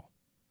arrival.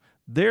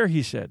 There,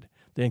 he said,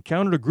 they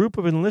encountered a group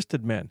of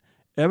enlisted men,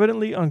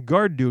 evidently on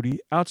guard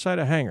duty outside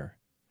a hangar.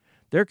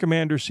 Their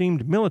commander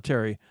seemed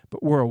military,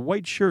 but wore a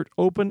white shirt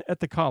open at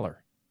the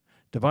collar.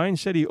 Devine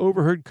said he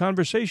overheard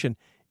conversation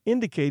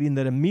indicating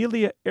that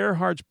Amelia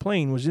Earhart's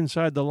plane was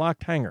inside the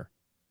locked hangar.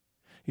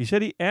 He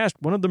said he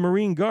asked one of the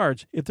Marine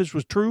guards if this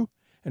was true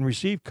and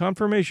received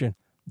confirmation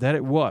that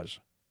it was.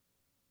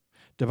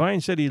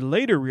 Devine said he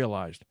later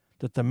realized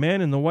that the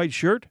man in the white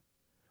shirt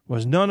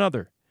was none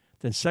other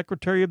than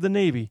Secretary of the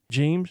Navy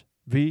James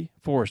V.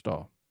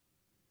 Forrestal.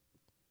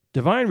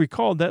 Devine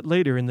recalled that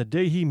later in the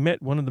day he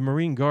met one of the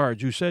Marine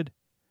guards who said,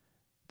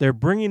 "They're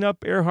bringing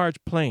up Earhart's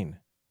plane,"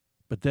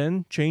 but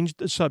then changed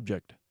the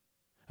subject.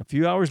 A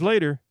few hours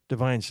later,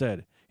 Devine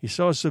said, he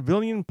saw a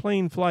civilian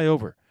plane fly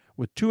over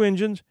with 2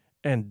 engines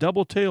and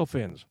double tail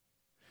fins.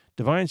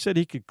 Devine said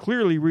he could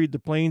clearly read the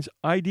plane's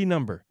ID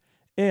number,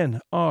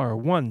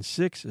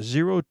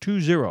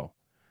 NR16020,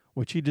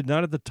 which he did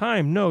not at the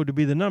time know to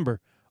be the number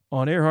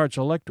on Earhart's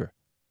Electra.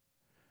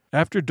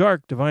 After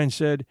dark, Devine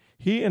said,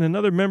 he and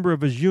another member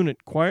of his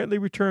unit quietly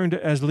returned to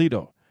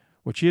Asleto,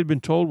 which he had been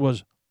told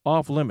was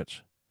off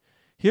limits.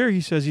 Here he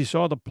says he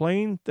saw the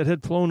plane that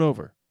had flown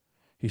over.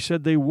 He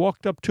said they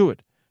walked up to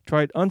it,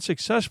 tried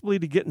unsuccessfully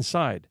to get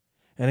inside,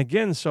 and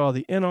again saw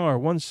the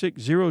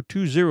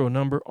NR16020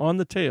 number on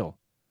the tail.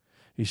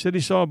 He said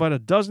he saw about a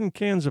dozen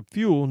cans of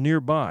fuel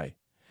nearby.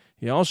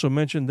 He also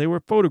mentioned they were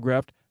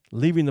photographed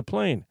leaving the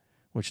plane,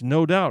 which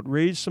no doubt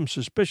raised some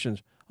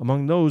suspicions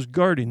among those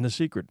guarding the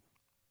secret.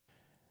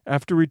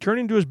 After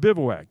returning to his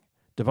bivouac,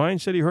 Devine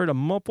said he heard a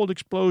muffled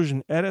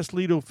explosion at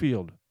Asleto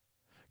Field.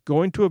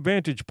 Going to a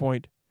vantage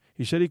point,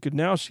 he said he could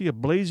now see a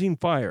blazing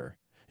fire.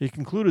 He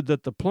concluded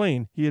that the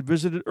plane he had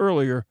visited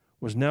earlier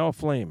was now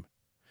aflame.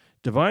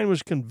 Devine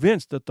was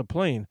convinced that the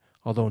plane,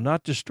 although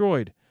not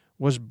destroyed,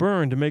 was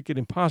burned to make it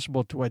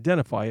impossible to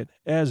identify it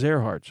as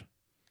Earhart's.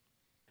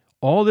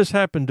 All this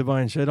happened,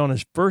 Devine said, on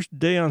his first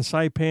day on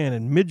Saipan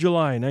in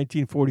mid-July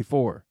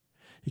 1944.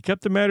 He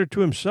kept the matter to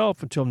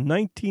himself until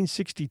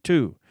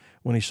 1962,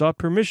 when he sought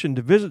permission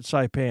to visit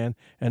Saipan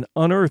and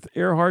unearth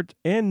Earhart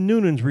and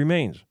Noonan's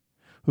remains,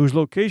 whose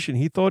location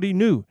he thought he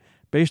knew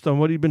based on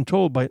what he'd been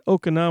told by an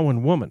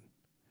Okinawan woman.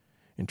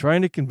 In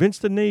trying to convince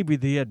the Navy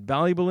that he had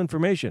valuable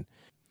information,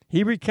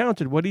 he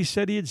recounted what he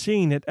said he had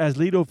seen at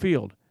Asleto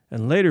Field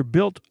and later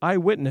built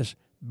Eyewitness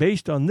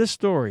based on this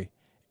story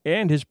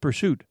and his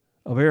pursuit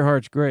of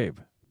Earhart's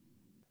grave.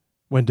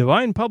 When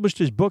Devine published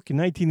his book in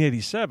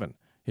 1987,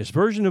 his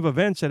version of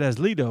events at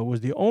Asleto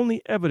was the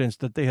only evidence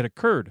that they had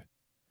occurred.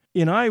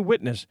 In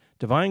Eyewitness,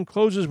 Devine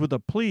closes with a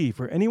plea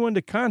for anyone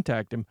to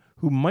contact him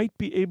who might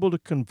be able to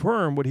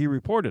confirm what he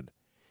reported,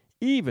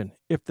 even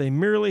if they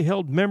merely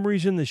held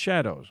memories in the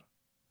shadows.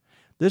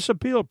 This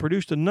appeal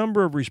produced a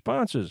number of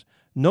responses,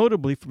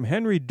 notably from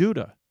Henry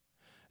Duda.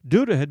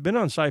 Duda had been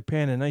on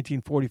Saipan in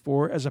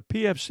 1944 as a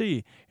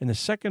PFC in the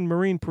 2nd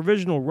Marine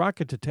Provisional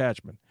Rocket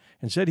Detachment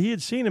and said he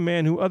had seen a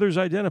man who others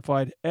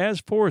identified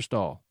as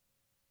Forrestal.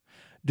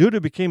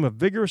 Duda became a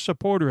vigorous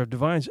supporter of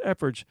Devine's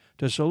efforts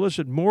to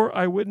solicit more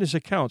eyewitness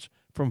accounts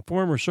from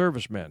former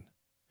servicemen.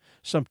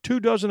 Some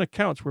 24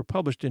 accounts were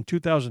published in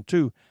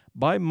 2002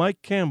 by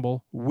Mike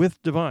Campbell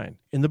with Devine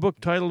in the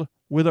book titled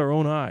With Our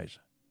Own Eyes.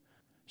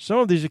 Some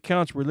of these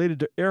accounts related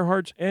to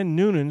Earhart's and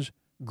Noonan's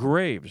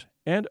graves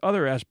and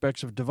other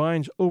aspects of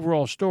Devine's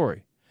overall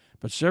story,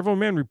 but several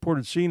men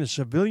reported seeing a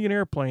civilian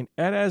airplane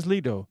at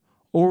Aslito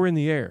or in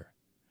the air.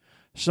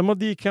 Some of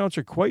the accounts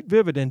are quite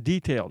vivid and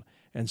detailed,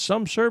 and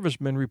some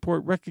servicemen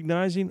report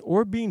recognizing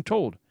or being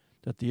told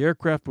that the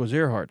aircraft was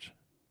Earhart's.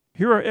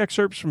 Here are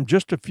excerpts from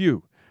just a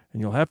few,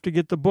 and you'll have to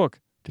get the book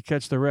to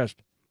catch the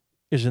rest.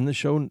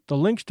 The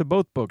links to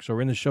both books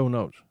are in the show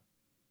notes.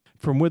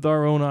 From With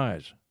Our Own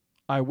Eyes,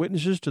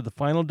 Eyewitnesses to the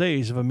Final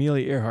Days of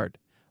Amelia Earhart,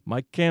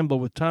 Mike Campbell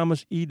with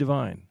Thomas E.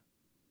 Devine.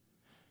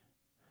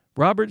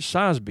 Robert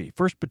Sosby,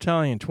 1st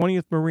Battalion,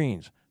 20th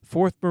Marines,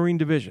 4th Marine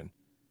Division.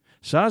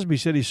 Sosby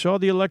said he saw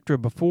the Electra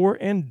before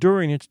and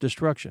during its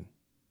destruction.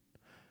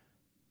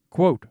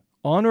 Quote,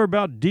 on or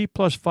about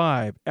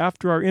D+5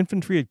 after our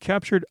infantry had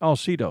captured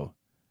Alcedo.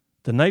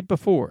 The night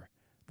before,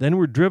 then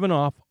were driven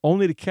off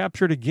only to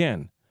capture it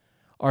again.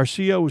 Our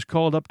CO was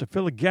called up to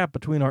fill a gap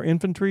between our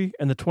infantry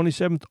and the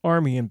 27th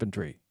Army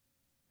Infantry.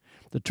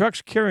 The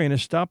trucks carrying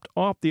us stopped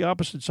off the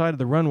opposite side of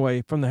the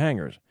runway from the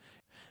hangars.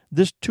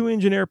 This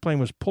 2-engine airplane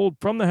was pulled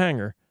from the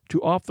hangar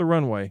to off the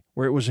runway,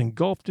 where it was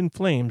engulfed in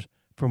flames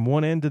from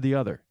one end to the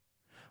other.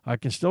 I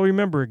can still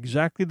remember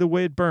exactly the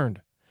way it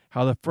burned,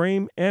 how the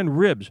frame and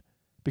ribs,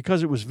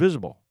 because it was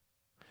visible.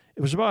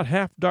 It was about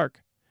half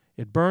dark.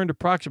 It burned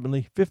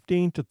approximately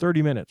 15 to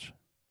 30 minutes.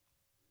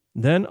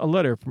 Then a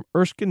letter from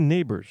Erskine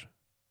neighbors.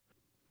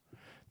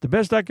 The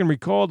best I can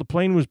recall, the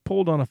plane was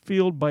pulled on a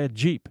field by a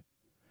Jeep.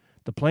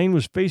 The plane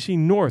was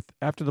facing north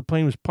after the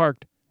plane was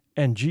parked,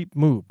 and Jeep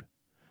moved.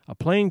 A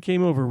plane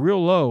came over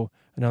real low,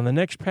 and on the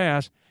next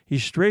pass, he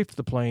strafed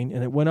the plane,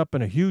 and it went up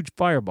in a huge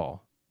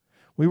fireball.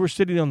 We were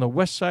sitting on the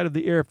west side of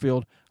the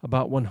airfield,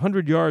 about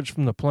 100 yards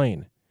from the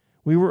plane.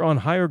 We were on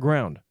higher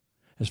ground.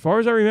 As far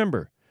as I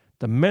remember,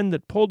 the men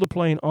that pulled the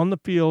plane on the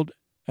field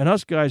and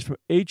us guys from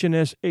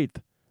H&S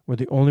 8th were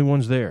the only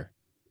ones there.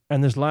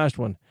 And this last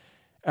one.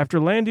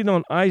 After landing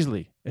on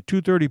Islay at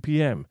 2:30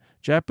 p.m.,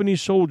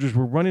 Japanese soldiers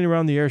were running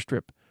around the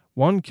airstrip.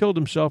 One killed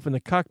himself in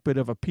the cockpit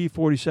of a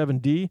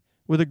P-47D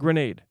with a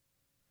grenade.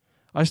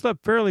 I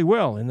slept fairly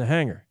well in the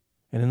hangar,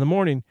 and in the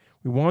morning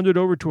we wandered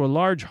over to a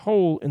large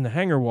hole in the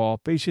hangar wall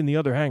facing the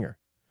other hangar.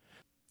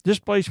 This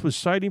place was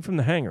sighting from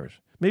the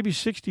hangars, maybe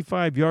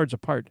 65 yards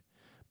apart,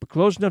 but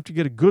close enough to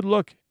get a good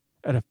look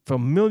at a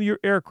familiar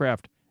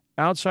aircraft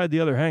outside the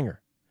other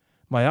hangar.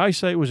 My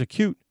eyesight was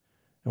acute,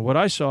 and what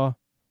I saw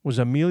was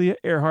Amelia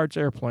Earhart's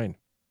airplane.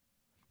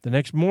 The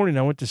next morning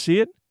I went to see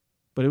it,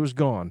 but it was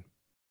gone.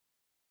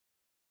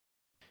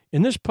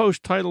 In this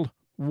post titled,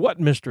 What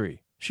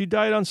Mystery? She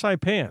Died on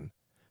Saipan,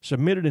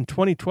 submitted in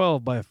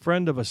 2012 by a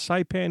friend of a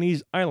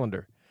Saipanese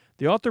islander,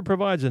 the author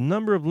provides a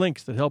number of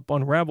links that help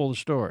unravel the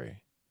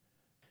story.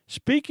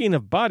 Speaking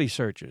of body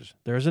searches,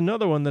 there is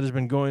another one that has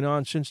been going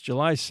on since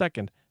July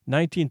 2nd,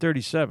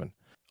 1937,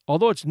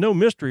 although it's no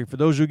mystery for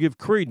those who give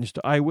credence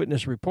to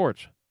eyewitness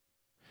reports.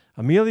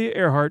 Amelia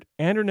Earhart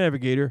and her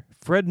navigator,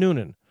 Fred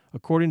Noonan,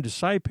 according to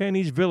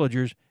Saipanese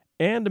villagers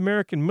and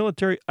American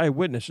military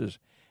eyewitnesses,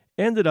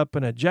 ended up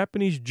in a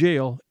Japanese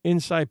jail in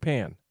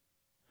Saipan.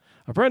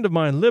 A friend of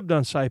mine lived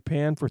on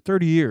Saipan for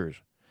 30 years.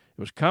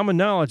 It was common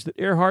knowledge that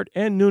Earhart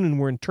and Noonan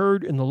were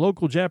interred in the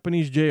local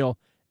Japanese jail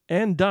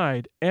and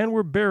died and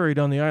were buried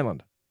on the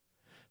island.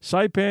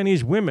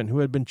 Saipanese women who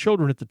had been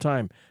children at the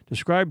time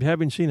described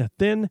having seen a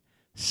thin,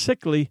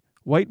 sickly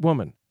white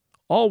woman,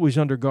 always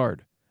under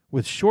guard,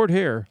 with short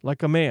hair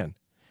like a man,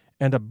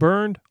 and a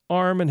burned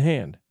arm and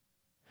hand.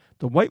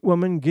 The white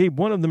woman gave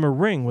one of them a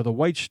ring with a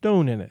white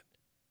stone in it.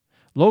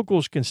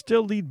 Locals can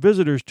still lead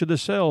visitors to the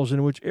cells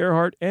in which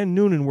Earhart and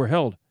Noonan were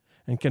held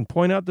and can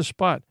point out the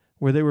spot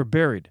where they were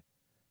buried.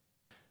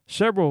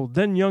 Several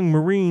then young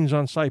Marines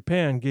on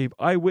Saipan gave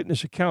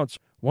eyewitness accounts.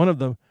 One of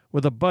them,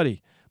 with a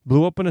buddy,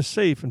 blew open a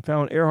safe and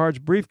found Earhart's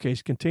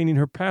briefcase containing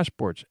her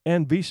passports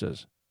and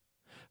visas.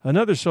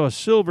 Another saw a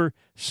silver,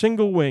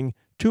 single-wing,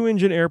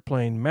 2-engine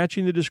airplane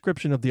matching the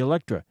description of the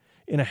Electra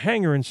in a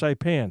hangar in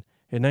Saipan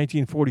in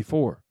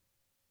 1944.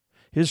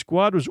 His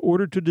squad was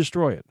ordered to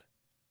destroy it.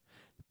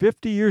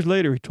 50 years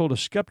later, he told a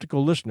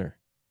skeptical listener,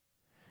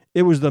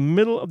 "It was the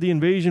middle of the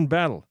invasion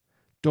battle.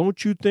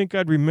 Don't you think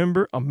I'd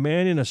remember a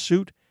man in a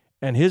suit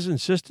and his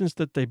insistence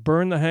that they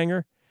burn the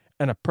hangar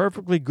and a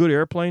perfectly good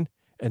airplane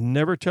and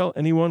never tell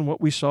anyone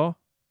what we saw?"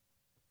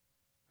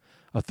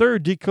 A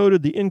third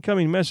decoded the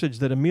incoming message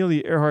that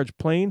Amelia Earhart's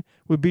plane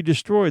would be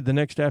destroyed the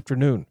next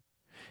afternoon.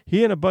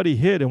 He and a buddy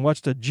hid and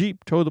watched a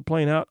Jeep tow the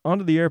plane out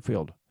onto the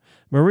airfield.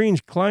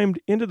 Marines climbed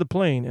into the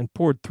plane and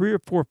poured 3 or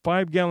 4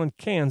 5-gallon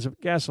cans of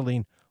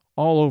gasoline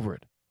all over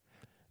it.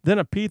 Then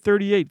a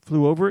P-38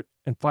 flew over it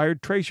and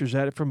fired tracers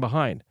at it from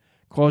behind,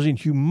 causing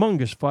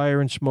humongous fire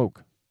and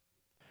smoke.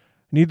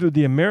 Neither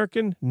the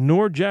American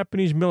nor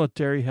Japanese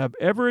military have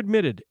ever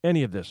admitted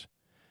any of this,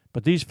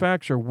 but these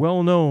facts are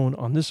well known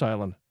on this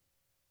island.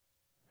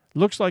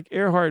 Looks like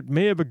Earhart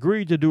may have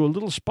agreed to do a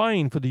little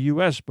spying for the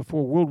U.S.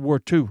 before World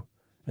War II,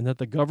 and that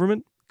the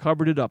government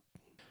covered it up.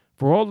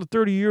 For all the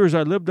 30 years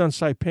I lived on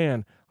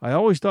Saipan, I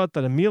always thought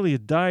that Amelia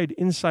died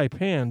in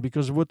Saipan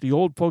because of what the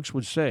old folks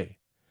would say.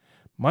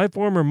 My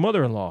former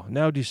mother-in-law,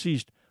 now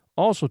deceased,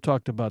 also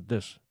talked about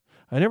this.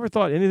 I never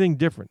thought anything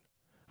different.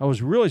 I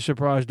was really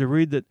surprised to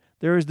read that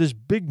there is this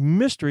big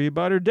mystery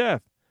about her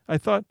death. I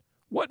thought,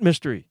 what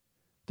mystery?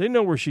 They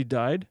know where she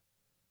died.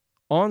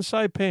 On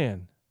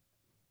Saipan.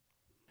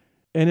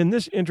 And in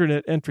this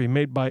internet entry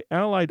made by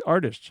Allied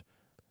Artists,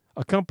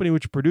 a company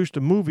which produced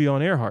a movie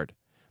on Earhart,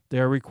 they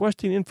are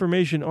requesting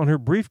information on her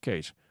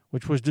briefcase,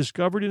 which was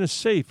discovered in a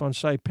safe on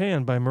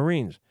Saipan by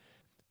Marines,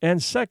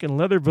 and second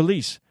leather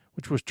valise,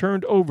 which was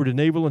turned over to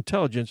Naval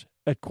Intelligence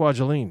at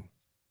Kwajalein.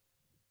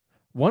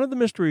 One of the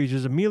mysteries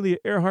is Amelia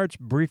Earhart's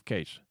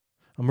briefcase.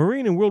 A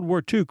Marine in World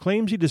War II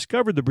claims he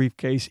discovered the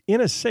briefcase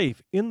in a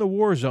safe in the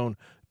war zone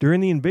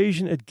during the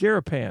invasion at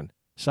Garapan,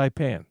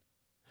 Saipan.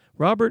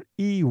 Robert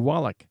E.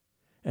 Wallach,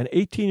 an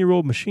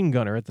 18-year-old machine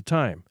gunner at the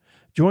time,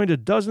 joined a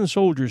dozen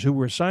soldiers who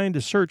were assigned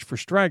to search for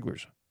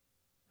stragglers.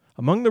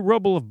 Among the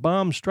rubble of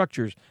bomb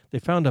structures, they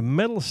found a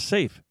metal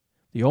safe,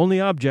 the only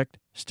object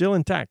still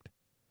intact.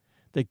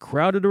 They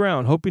crowded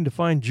around hoping to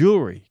find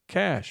jewelry,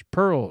 cash,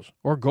 pearls,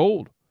 or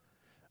gold.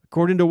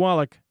 According to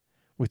Wallach,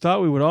 we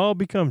thought we would all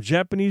become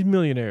Japanese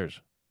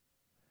millionaires.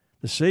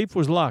 The safe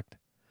was locked.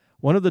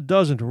 One of the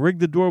dozen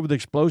rigged the door with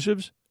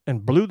explosives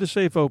and blew the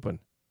safe open.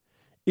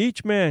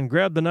 Each man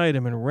grabbed an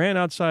item and ran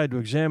outside to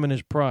examine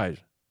his prize.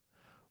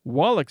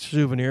 Wallach's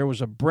souvenir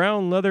was a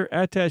brown leather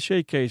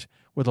attaché case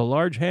with a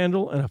large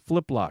handle and a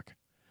flip lock.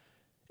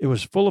 It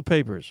was full of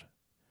papers.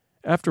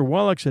 After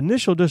Wallach's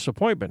initial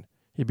disappointment,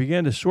 he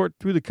began to sort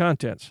through the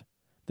contents.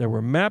 There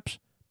were maps,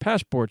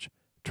 passports,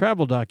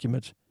 travel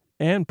documents,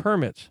 and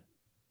permits.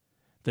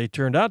 They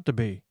turned out to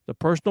be the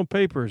personal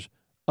papers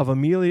of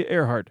Amelia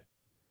Earhart.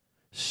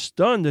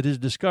 Stunned at his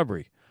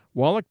discovery,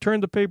 Wallach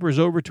turned the papers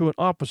over to an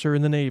officer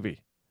in the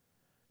Navy.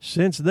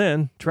 Since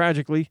then,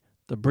 tragically,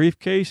 the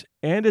briefcase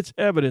and its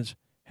evidence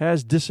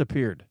has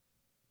disappeared.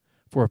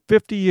 For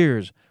 50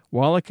 years,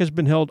 Wallach has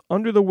been held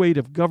under the weight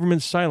of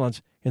government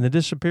silence in the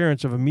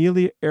disappearance of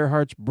Amelia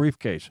Earhart's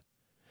briefcase.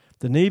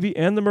 The Navy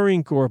and the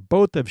Marine Corps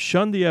both have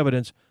shunned the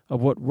evidence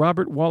of what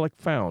Robert Wallach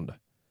found.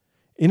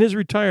 In his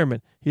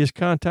retirement, he has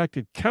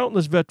contacted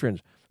countless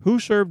veterans who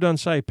served on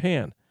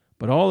Saipan,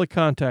 but all the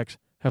contacts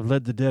have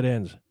led to dead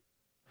ends.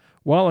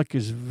 Wallach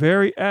is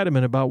very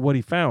adamant about what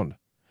he found.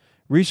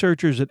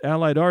 Researchers at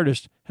Allied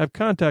Artists have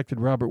contacted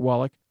Robert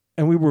Wallach,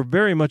 and we were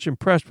very much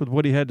impressed with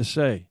what he had to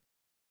say.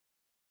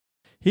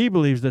 He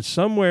believes that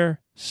somewhere,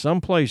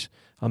 someplace,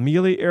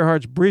 Amelia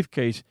Earhart's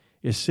briefcase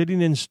is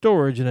sitting in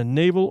storage in a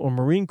Naval or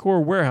Marine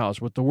Corps warehouse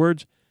with the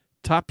words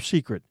 "Top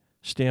Secret"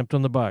 stamped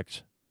on the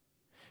box.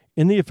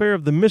 In the affair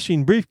of the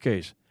missing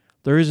briefcase,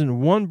 there isn't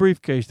one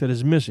briefcase that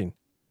is missing.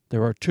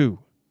 There are two.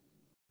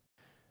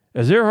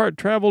 As Earhart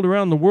traveled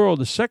around the world,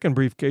 the second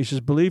briefcase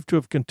is believed to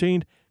have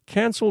contained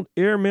canceled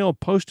airmail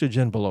postage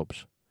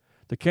envelopes.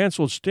 The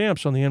canceled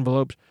stamps on the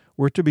envelopes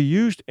were to be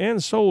used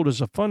and sold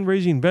as a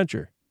fundraising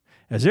venture.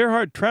 As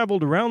Earhart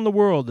traveled around the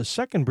world, the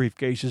second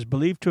briefcase is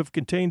believed to have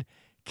contained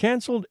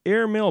canceled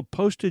airmail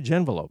postage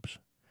envelopes.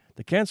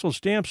 The canceled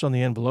stamps on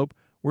the envelope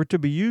were to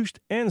be used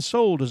and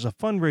sold as a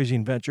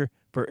fundraising venture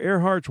for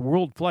Earhart's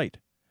world flight.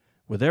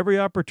 With every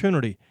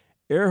opportunity,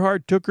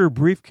 Earhart took her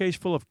briefcase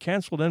full of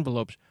canceled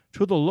envelopes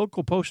to the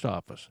local post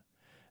office.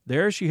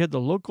 There she had the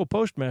local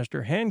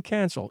postmaster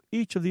hand-cancel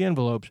each of the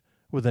envelopes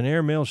with an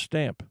airmail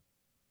stamp.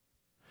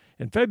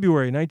 In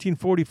February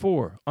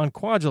 1944, on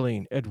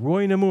Kwajalein at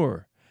Roy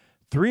Namur,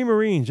 3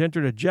 Marines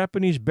entered a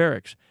Japanese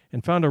barracks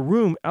and found a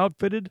room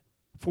outfitted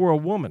for a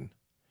woman.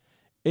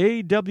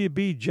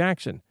 A.W.B.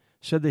 Jackson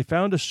said they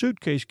found a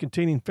suitcase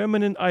containing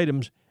feminine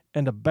items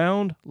and a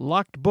bound,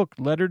 locked book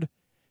lettered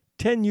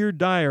 10-year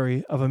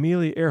diary of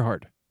Amelia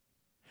Earhart.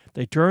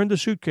 They turned the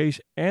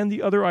suitcase and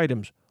the other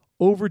items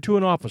over to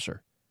an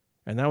officer,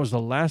 and that was the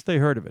last they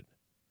heard of it.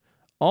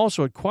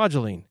 Also at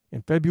Kwajalein,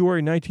 in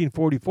February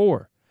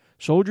 1944,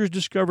 soldiers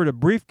discovered a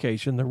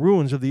briefcase in the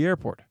ruins of the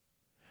airport.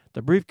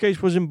 The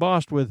briefcase was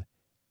embossed with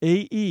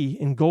AE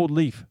in gold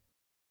leaf.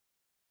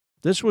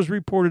 This was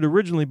reported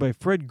originally by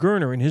Fred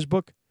Gerner in his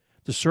book,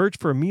 The Search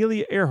for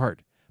Amelia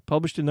Earhart,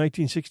 published in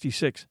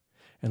 1966,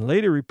 and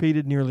later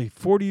repeated nearly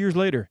 40 years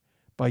later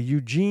by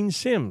Eugene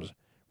Sims,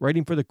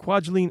 writing for the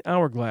Kwajalein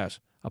Hourglass,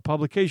 a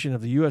publication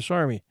of the U.S.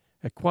 Army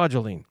at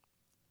Kwajalein,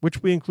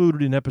 which we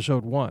included in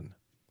Episode 1.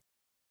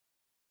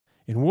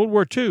 In World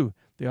War II,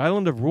 the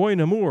island of Roy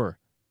Namur,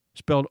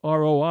 spelled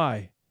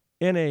R-O-I-N-A-M-U-R,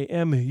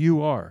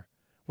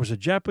 was a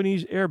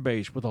Japanese air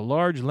base with a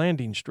large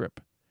landing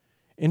strip.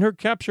 In her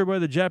capture by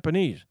the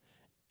Japanese,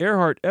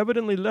 Earhart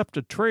evidently left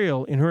a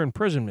trail in her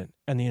imprisonment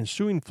and the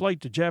ensuing flight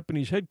to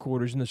Japanese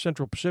headquarters in the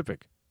Central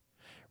Pacific.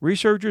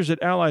 Researchers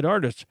at Allied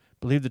Artists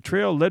believe the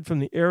trail led from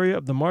the area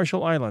of the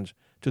Marshall Islands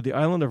to the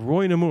island of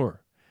Roy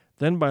Namur,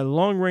 then by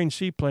long-range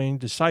seaplane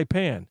to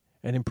Saipan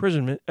and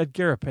imprisonment at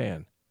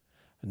Garapan.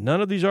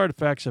 None of these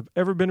artifacts have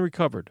ever been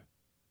recovered.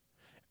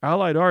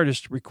 Allied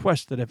Artists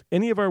request that if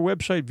any of our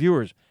website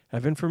viewers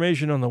have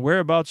information on the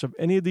whereabouts of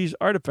any of these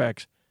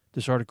artifacts,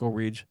 this article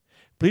reads,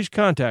 please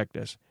contact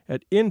us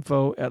at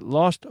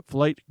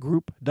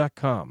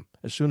info@lostflightgroup.com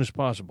as soon as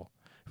possible.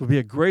 It will be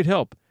a great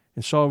help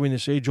in solving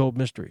this age-old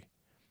mystery.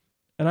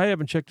 And I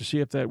haven't checked to see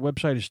if that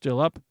website is still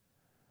up.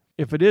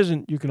 If it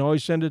isn't, you can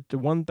always send it to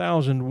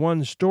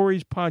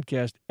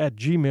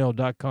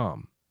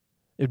 1001storiespodcast@gmail.com.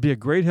 It'd be a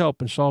great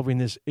help in solving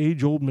this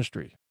age-old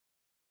mystery.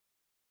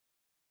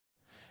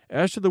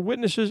 As to the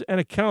witnesses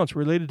and accounts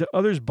related to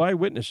others by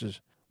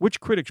witnesses, which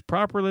critics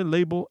properly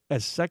label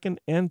as second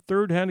and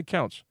third-hand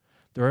accounts,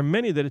 there are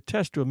many that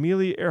attest to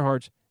Amelia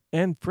Earhart's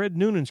and Fred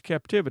Noonan's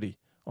captivity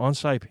on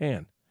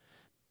Saipan.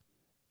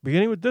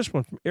 Beginning with this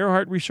one from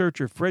Earhart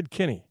researcher Fred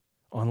Kinney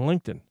on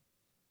LinkedIn.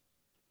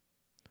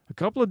 A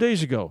couple of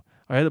days ago,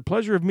 I had the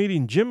pleasure of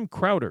meeting Jim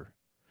Crowder.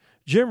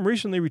 Jim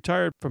recently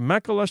retired from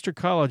Macalester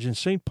College in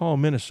St. Paul,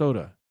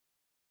 Minnesota.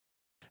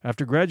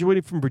 After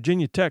graduating from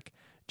Virginia Tech,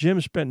 Jim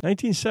spent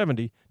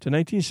 1970 to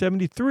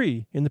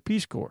 1973 in the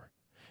Peace Corps.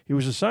 He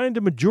was assigned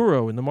to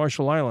Majuro in the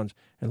Marshall Islands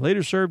and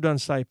later served on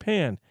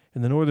Saipan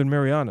in the Northern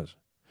Marianas.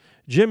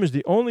 Jim is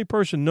the only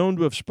person known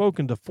to have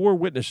spoken to 4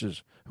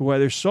 witnesses who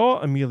either saw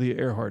Amelia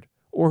Earhart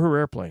or her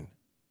airplane.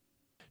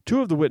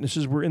 2 of the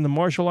witnesses were in the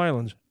Marshall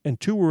Islands and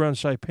 2 were on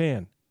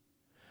Saipan.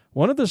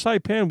 One of the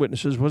Saipan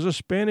witnesses was a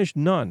Spanish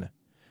nun.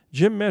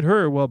 Jim met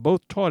her while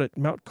both taught at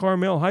Mount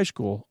Carmel High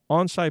School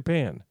on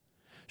Saipan.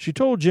 She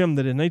told Jim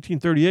that in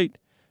 1938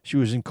 she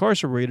was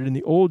incarcerated in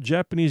the old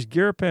Japanese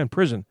Garapan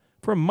prison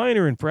for a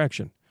minor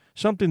infraction,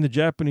 something the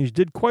Japanese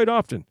did quite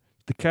often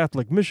to the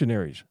Catholic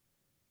missionaries.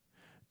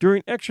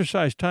 During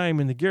exercise time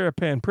in the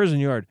Garapan prison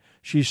yard,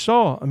 she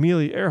saw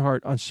Amelia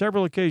Earhart on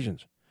several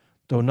occasions.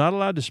 Though not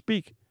allowed to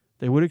speak,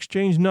 they would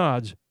exchange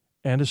nods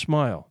and a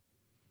smile.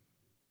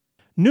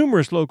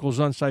 Numerous locals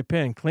on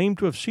Saipan claim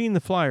to have seen the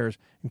flyers,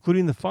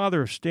 including the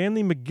father of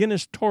Stanley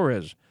McGinnis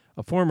Torres,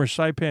 a former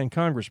Saipan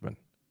congressman.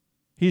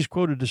 He's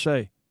quoted to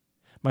say,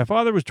 "My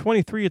father was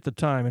 23 at the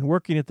time and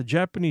working at the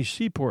Japanese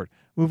seaport,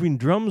 moving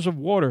drums of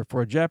water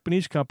for a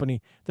Japanese company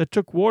that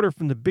took water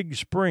from the big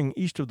spring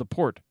east of the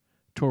port,"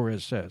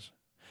 Torres says.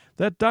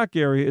 That dock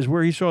area is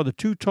where he saw the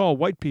 2 tall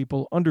white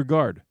people under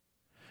guard.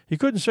 He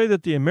couldn't say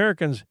that the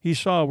Americans he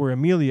saw were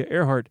Amelia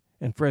Earhart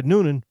and Fred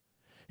Noonan.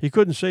 He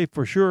couldn't say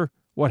for sure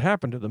what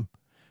happened to them,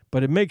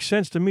 but it makes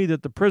sense to me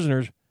that the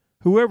prisoners,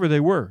 whoever they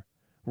were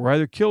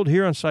either killed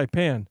here on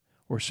Saipan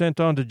or sent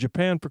on to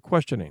Japan for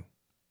questioning.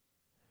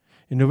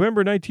 In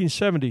November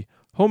 1970,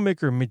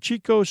 homemaker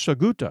Michiko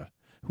Saguta,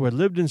 who had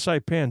lived in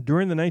Saipan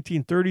during the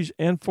 1930s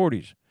and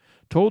 40s,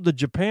 told the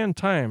Japan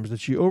Times that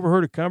she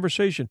overheard a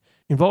conversation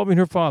involving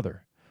her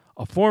father,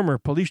 a former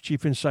police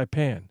chief in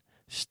Saipan,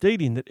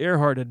 stating that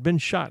Earhart had been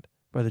shot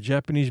by the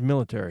Japanese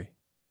military.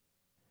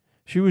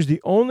 She was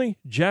the only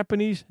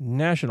Japanese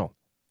national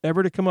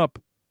ever to come up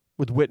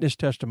with witness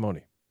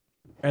testimony.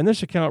 And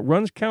this account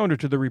runs counter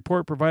to the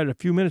report provided a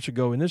few minutes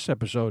ago in this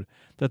episode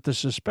that the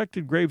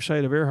suspected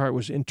gravesite of Earhart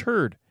was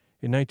interred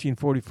in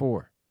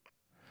 1944.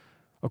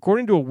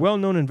 According to a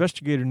well-known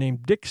investigator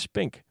named Dick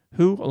Spink,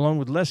 who, along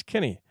with Les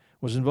Kinney,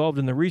 was involved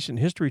in the recent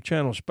History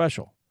Channel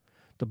special,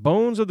 the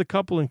bones of the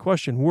couple in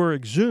question were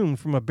exhumed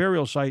from a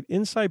burial site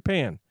in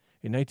Saipan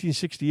in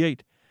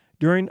 1968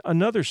 during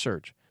another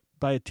search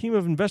by a team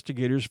of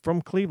investigators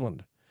from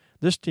Cleveland.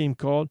 This team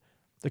called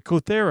the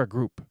Kothera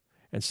Group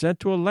and sent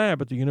to a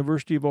lab at the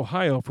University of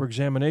Ohio for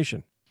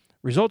examination.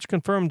 Results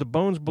confirmed the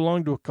bones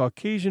belonged to a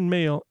Caucasian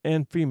male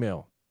and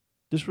female.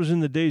 This was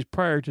in the days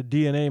prior to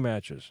DNA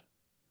matches.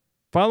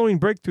 Following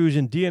breakthroughs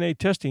in DNA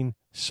testing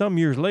some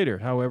years later,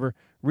 however,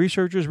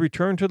 researchers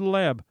returned to the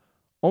lab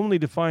only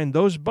to find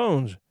those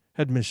bones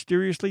had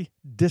mysteriously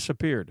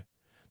disappeared.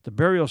 The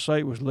burial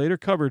site was later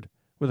covered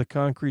with a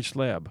concrete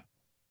slab.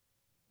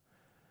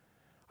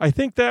 "I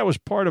think that was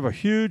part of a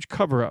huge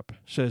cover-up,"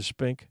 says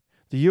Spink.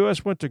 "The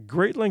U.S. went to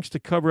great lengths to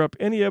cover up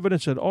any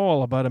evidence at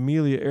all about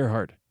Amelia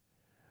Earhart.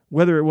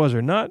 Whether it was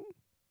or not,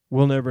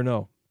 we'll never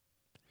know."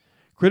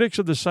 Critics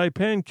of the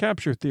Saipan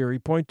capture theory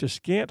point to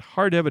scant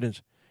hard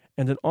evidence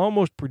and an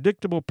almost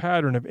predictable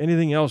pattern of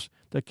anything else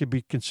that could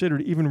be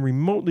considered even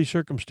remotely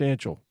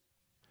circumstantial.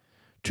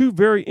 2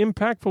 very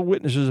impactful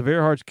witnesses of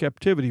Earhart's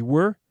captivity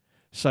were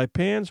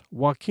Saipan's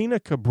Joaquina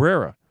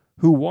Cabrera,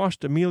 who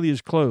washed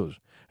Amelia's clothes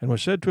and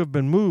was said to have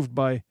been moved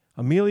by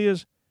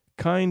Amelia's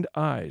kind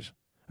eyes,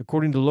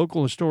 according to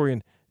local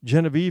historian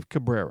Genevieve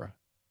Cabrera,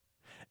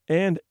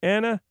 and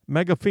Anna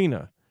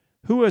Magafina,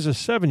 who as a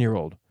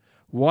 7-year-old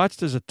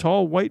watched as a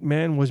tall white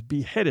man was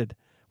beheaded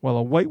while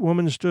a white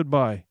woman stood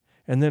by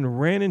and then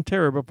ran in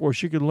terror before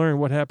she could learn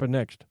what happened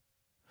next.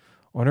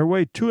 On her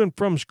way to and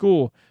from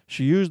school,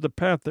 she used the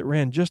path that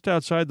ran just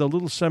outside the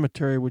little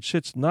cemetery which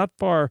sits not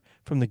far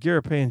from the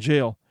Garapan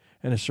jail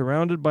and is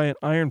surrounded by an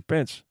iron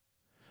fence.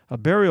 A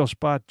burial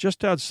spot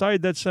just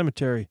outside that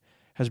cemetery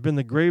has been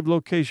the grave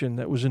location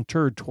that was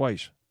interred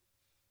twice.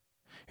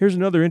 Here's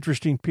another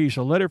interesting piece,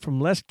 a letter from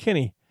Les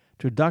Kinney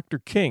to Dr.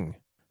 King,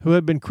 who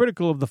had been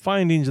critical of the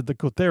findings of the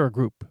Kothera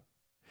group.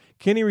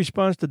 Kinney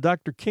responds to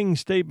Dr.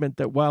 King's statement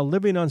that while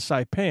living on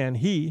Saipan,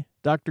 he,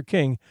 Dr.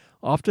 King,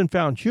 often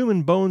found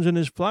human bones in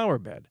his flower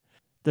bed,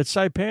 that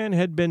Saipan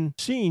had been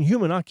seeing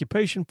human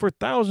occupation for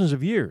thousands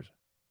of years.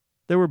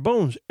 There were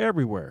bones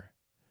everywhere.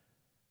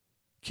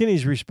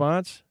 Kinney's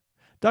response,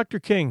 Dr.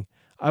 King,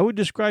 I would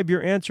describe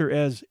your answer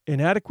as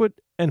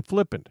inadequate and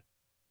flippant.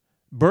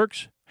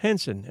 Burks,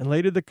 Henson, and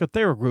later the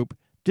Kothera group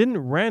didn't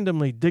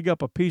randomly dig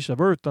up a piece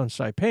of earth on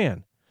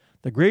Saipan.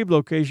 The grave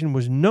location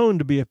was known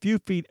to be a few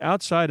feet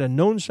outside a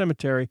known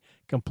cemetery,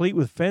 complete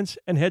with fence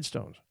and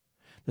headstones.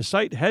 The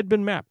site had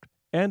been mapped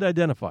and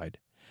identified.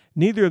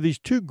 Neither of these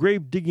two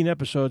grave-digging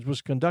episodes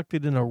was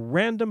conducted in a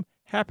random,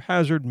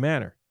 haphazard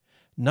manner.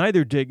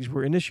 Neither digs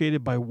were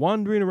initiated by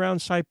wandering around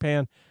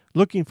Saipan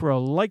looking for a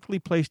likely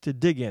place to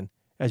dig in,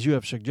 as you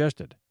have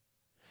suggested.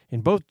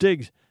 In both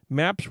digs,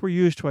 maps were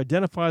used to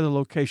identify the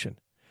location.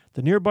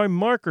 The nearby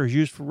markers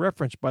used for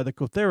reference by the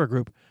Kothera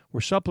group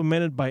were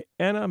supplemented by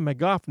Anna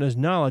Magofna's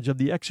knowledge of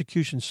the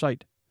execution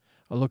site,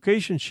 a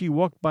location she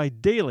walked by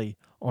daily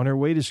on her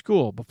way to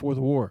school before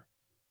the war.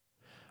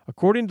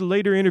 According to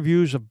later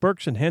interviews of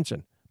Burks and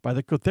Henson by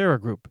the Kothera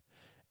group,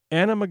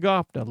 Anna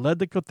Magofna led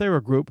the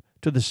Kothera group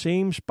to the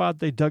same spot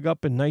they dug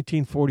up in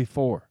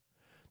 1944.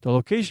 The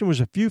location was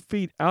a few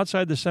feet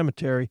outside the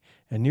cemetery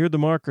and near the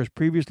markers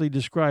previously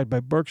described by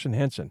Burks and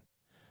Henson.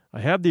 I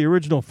have the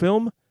original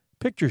film,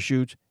 picture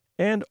shoots,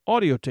 and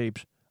audio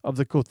tapes of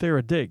the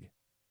Kothera dig.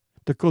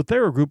 The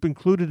Kothera group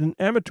included an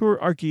amateur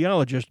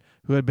archaeologist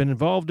who had been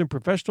involved in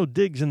professional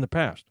digs in the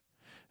past.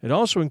 It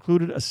also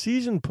included a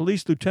seasoned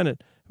police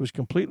lieutenant who was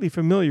completely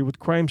familiar with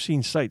crime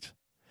scene sites.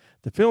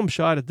 The film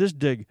shot at this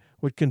dig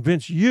would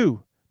convince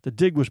you the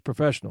dig was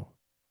professional.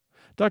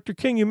 Dr.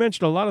 King, you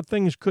mentioned a lot of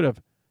things could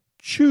have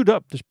chewed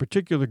up this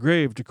particular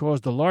grave to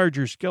cause the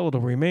larger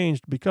skeletal remains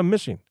to become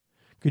missing.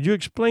 Could you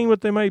explain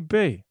what they might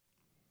be?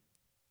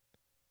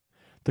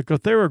 The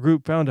Kothera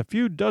group found a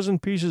few dozen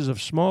pieces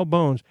of small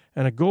bones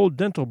and a gold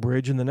dental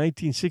bridge in the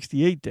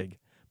 1968 dig,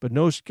 but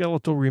no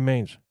skeletal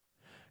remains.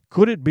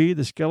 Could it be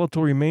the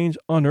skeletal remains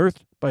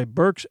unearthed by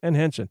Burks and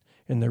Henson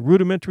in the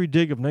rudimentary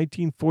dig of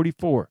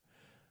 1944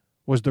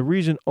 was the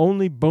reason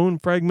only bone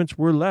fragments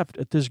were left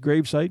at this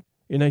gravesite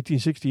in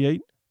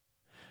 1968?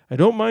 I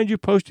don't mind you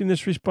posting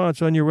this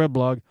response on your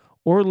weblog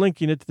or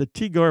linking it to the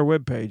TGAR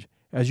webpage,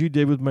 as you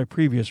did with my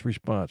previous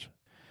response.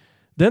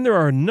 Then there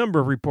are a number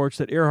of reports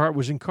that Earhart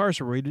was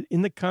incarcerated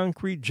in the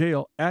concrete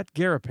jail at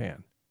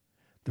Garapan.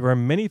 There are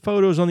many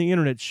photos on the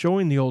internet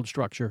showing the old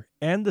structure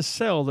and the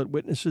cell that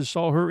witnesses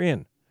saw her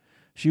in.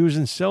 She was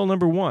in cell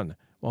number 1,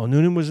 while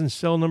Noonan was in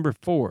cell number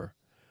 4.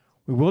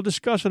 We will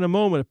discuss in a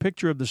moment a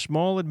picture of the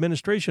small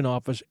administration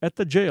office at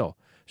the jail,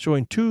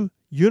 showing two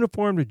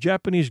uniformed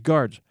Japanese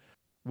guards,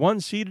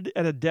 one seated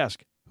at a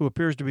desk who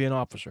appears to be an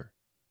officer.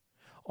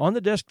 On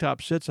the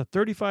desktop sits a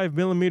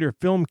 35mm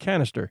film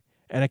canister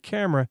and a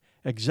camera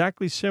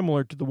exactly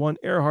similar to the one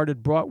Earhart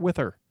had brought with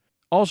her.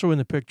 Also in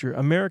the picture,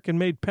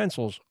 American-made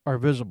pencils are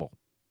visible.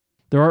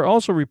 There are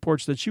also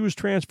reports that she was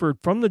transferred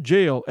from the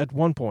jail at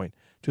one point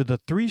to the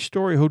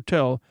 3-story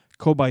hotel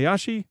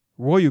Kobayashi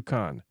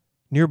Ryokan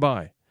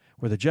nearby,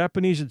 where the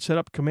Japanese had set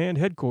up command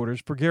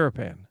headquarters for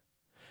Garapan.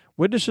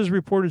 Witnesses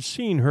reported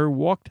seeing her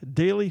walked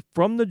daily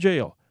from the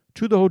jail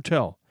to the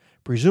hotel,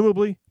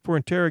 presumably for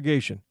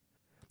interrogation.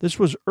 This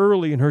was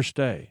early in her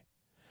stay.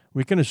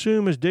 We can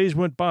assume as days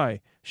went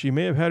by, she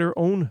may have had her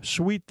own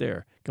suite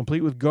there,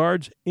 complete with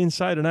guards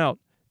inside and out,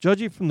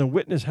 judging from the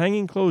witness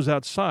hanging clothes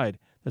outside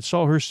that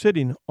saw her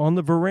sitting on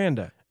the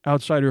veranda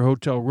outside her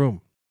hotel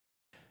room.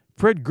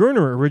 Fred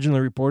Gerner originally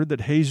reported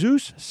that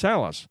Jesus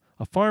Salas,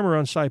 a farmer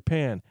on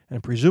Saipan,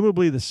 and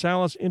presumably the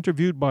Salas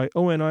interviewed by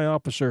ONI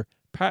officer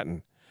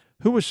Patton,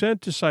 who was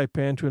sent to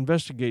Saipan to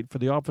investigate for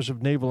the Office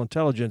of Naval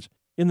Intelligence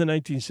in the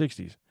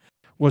 1960s,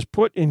 was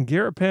put in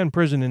Garapan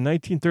prison in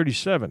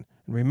 1937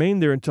 and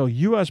remained there until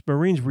U.S.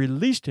 Marines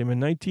released him in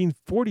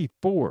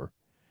 1944.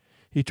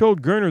 He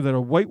told Gerner that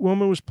a white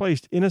woman was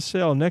placed in a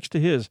cell next to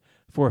his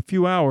for a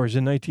few hours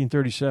in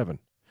 1937.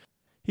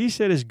 He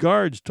said his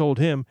guards told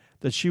him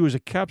that she was a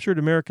captured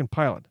American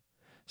pilot.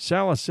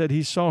 Salas said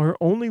he saw her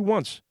only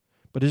once,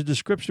 but his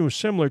description was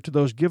similar to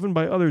those given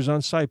by others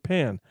on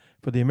Saipan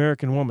for the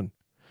American woman.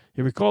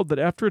 He recalled that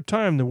after a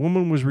time the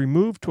woman was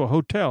removed to a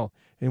hotel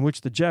in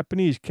which the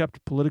Japanese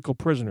kept political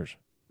prisoners.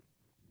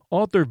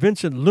 Author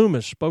Vincent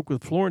Loomis spoke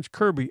with Florence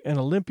Kirby and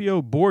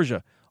Olympio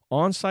Borgia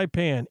on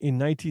Saipan in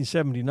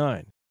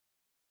 1979.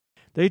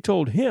 They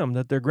told him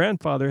that their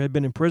grandfather had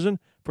been in prison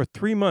for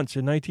 3 months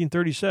in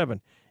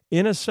 1937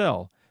 in a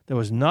cell that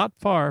was not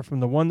far from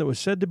the one that was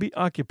said to be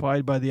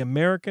occupied by the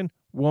American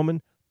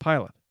woman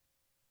pilot.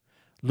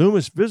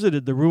 Loomis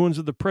visited the ruins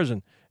of the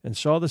prison and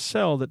saw the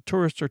cell that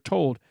tourists are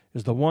told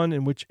is the one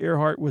in which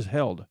Earhart was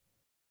held.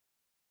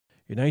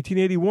 In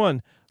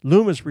 1981,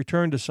 Loomis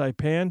returned to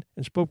Saipan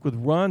and spoke with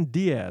Ron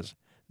Diaz,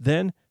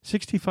 then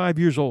 65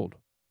 years old.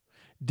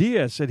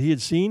 Diaz said he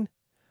had seen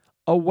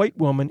a white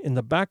woman in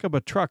the back of a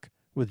truck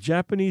with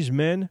Japanese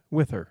men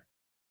with her.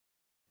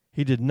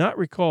 He did not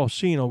recall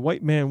seeing a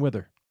white man with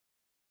her.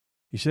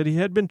 He said he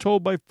had been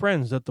told by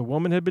friends that the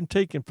woman had been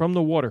taken from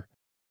the water,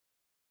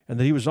 and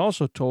that he was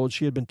also told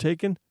she had been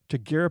taken to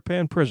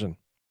Garapan prison.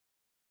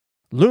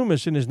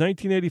 Loomis, in his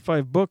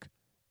 1985 book,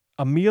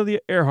 Amelia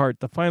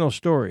Earhart, The Final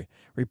Story,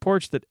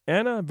 reports that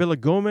Ana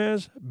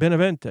Villagomez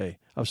Benavente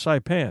of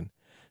Saipan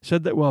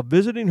said that while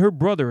visiting her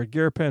brother at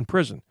Garapan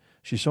prison,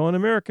 she saw an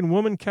American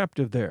woman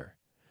captive there.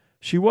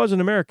 She was an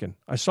American.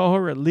 I saw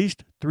her at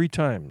least 3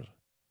 times.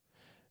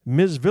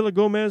 Ms.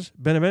 Villagomez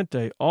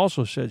Benavente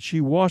also said she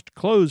washed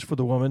clothes for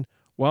the woman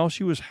while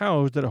she was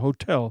housed at a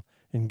hotel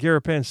in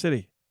Garapan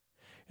City.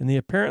 In the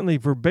apparently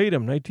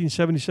verbatim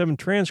 1977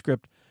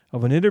 transcript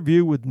of an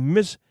interview with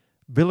Ms.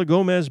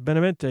 Villagomez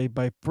Benavente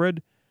by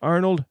Fred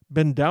Arnold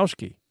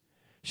Bendowski,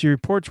 she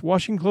reports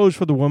washing clothes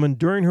for the woman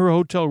during her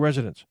hotel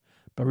residence,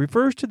 but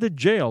refers to the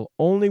jail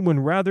only when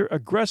rather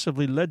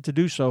aggressively led to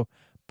do so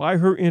by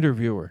her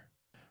interviewer,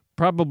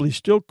 probably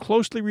still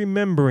closely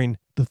remembering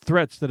the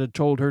threats that had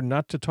told her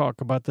not to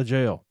talk about the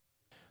jail.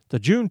 The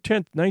June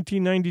 10,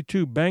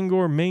 1992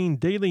 Bangor, Maine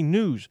Daily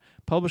News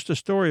published a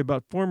story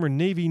about former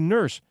Navy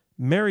nurse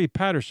Mary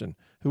Patterson,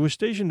 who was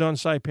stationed on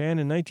Saipan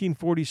in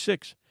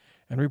 1946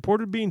 and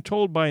reported being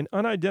told by an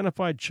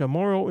unidentified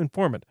Chamorro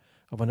informant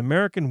of an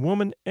American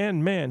woman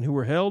and man who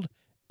were held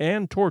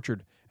and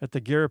tortured at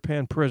the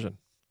Garapan prison.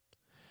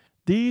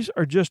 These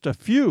are just a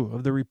few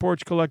of the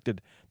reports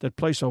collected that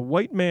place a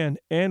white man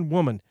and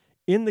woman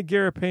in the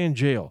Garapan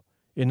jail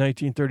in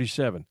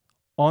 1937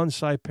 on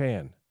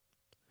Saipan.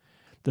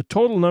 The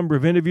total number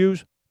of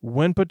interviews,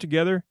 when put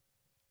together,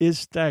 is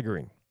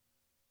staggering.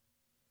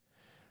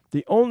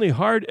 The only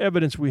hard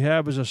evidence we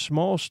have is a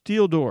small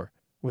steel door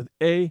with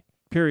A.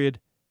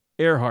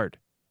 Earhart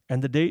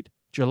and the date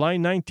July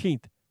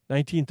 19,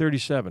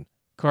 1937,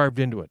 carved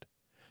into it.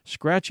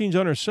 Scratchings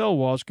on her cell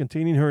walls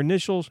containing her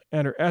initials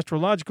and her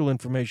astrological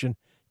information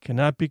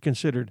cannot be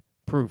considered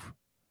proof.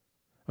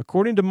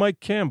 According to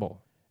Mike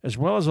Campbell, as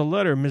well as a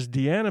letter Ms.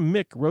 Deanna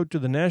Mick wrote to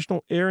the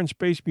National Air and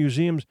Space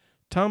Museum's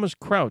Thomas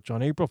Crouch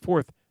on April 4,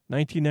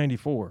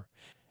 1994,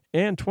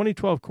 and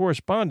 2012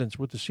 correspondence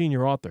with the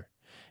senior author.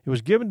 It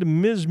was given to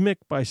Ms. Mick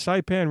by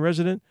Saipan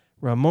resident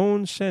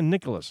Ramon San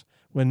Nicolas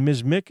when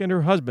Ms. Mick and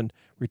her husband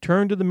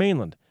returned to the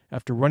mainland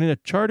after running a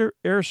charter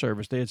air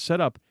service they had set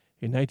up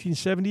in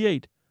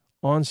 1978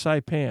 on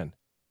Saipan.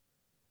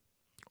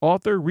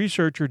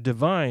 Author-researcher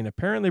Devine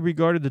apparently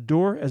regarded the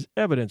door as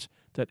evidence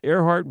that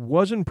Earhart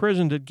was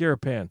imprisoned at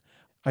Garapan,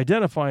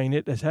 identifying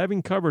it as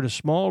having covered a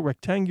small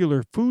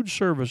rectangular food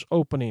service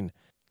opening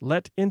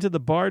let into the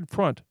barred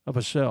front of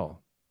a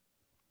cell.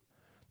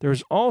 There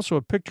is also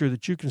a picture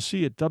that you can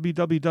see at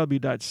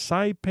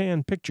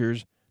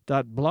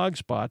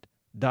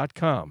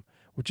www.saipanpictures.blogspot.com,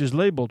 which is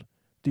labeled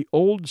The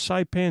Old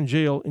Saipan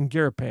Jail in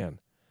Garapan,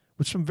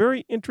 with some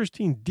very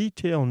interesting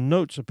detailed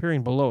notes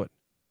appearing below it.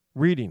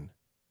 Reading,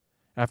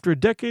 after a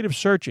decade of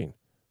searching,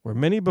 where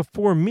many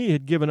before me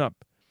had given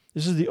up,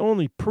 this is the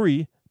only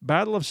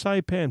pre-Battle of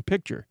Saipan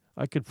picture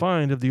I could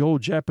find of the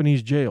old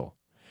Japanese jail.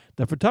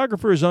 The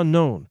photographer is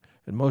unknown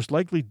and most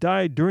likely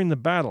died during the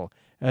battle,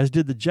 as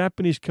did the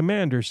Japanese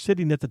commander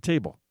sitting at the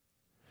table.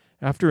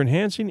 After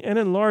enhancing and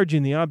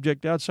enlarging the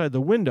object outside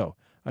the window,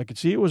 I could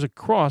see it was a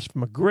cross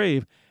from a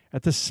grave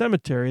at the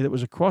cemetery that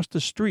was across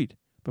the street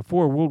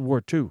before World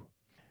War II.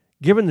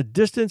 Given the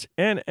distance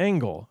and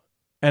angle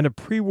and a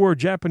pre-war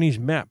Japanese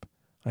map,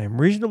 I am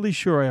reasonably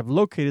sure I have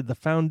located the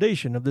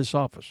foundation of this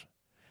office.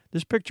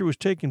 This picture was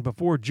taken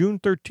before June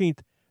 13,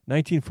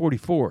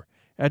 1944,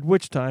 at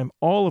which time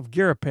all of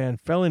Garapan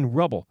fell in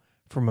rubble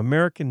from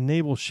American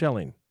naval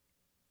shelling.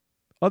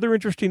 Other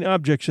interesting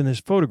objects in this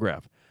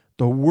photograph: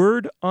 the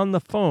word on the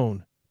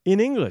phone in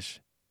English,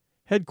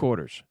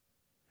 headquarters,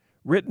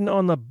 written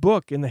on the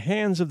book in the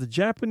hands of the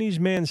Japanese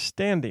man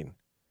standing,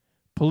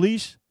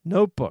 police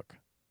notebook,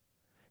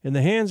 in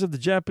the hands of the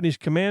Japanese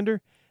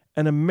commander,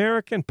 an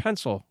American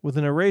pencil with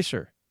an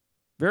eraser,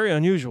 very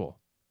unusual.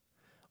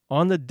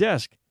 On the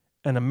desk,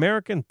 an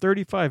American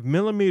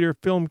 35mm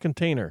film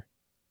container.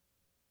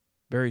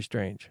 Very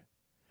strange.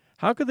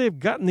 How could they have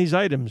gotten these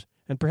items,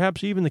 and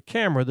perhaps even the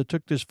camera that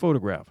took this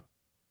photograph?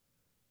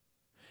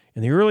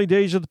 In the early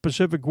days of the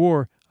Pacific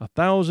War,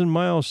 1,000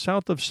 miles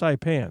south of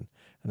Saipan,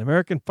 an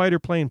American fighter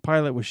plane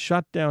pilot was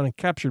shot down and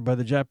captured by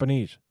the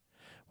Japanese.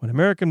 When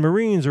American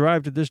Marines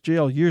arrived at this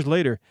jail years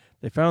later,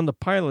 they found the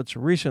pilot's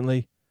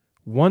recently,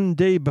 one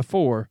day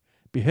before,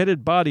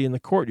 beheaded body in the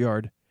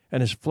courtyard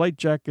and his flight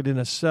jacket in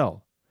a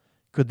cell.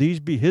 Could these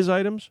be his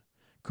items?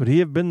 Could he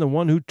have been the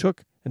one who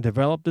took and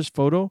developed this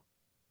photo?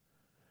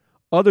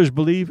 Others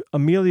believe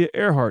Amelia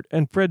Earhart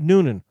and Fred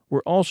Noonan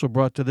were also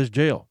brought to this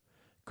jail.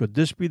 Could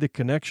this be the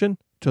connection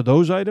to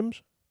those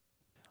items?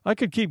 I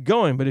could keep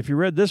going, but if you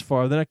read this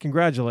far, then I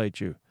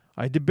congratulate you.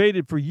 I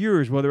debated for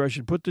years whether I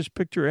should put this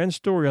picture and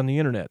story on the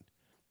internet.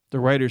 The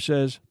writer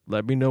says,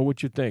 let me know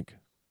what you think.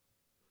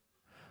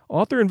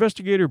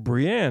 Author-investigator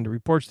Briand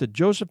reports that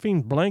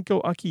Josephine Blanco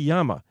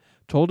Akiyama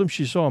told him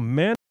she saw a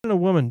man and a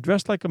woman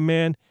dressed like a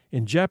man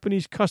in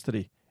Japanese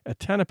custody at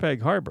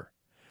Tanapag Harbor.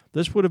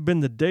 This would have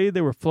been the day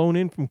they were flown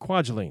in from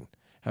Kwajalein,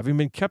 having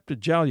been kept at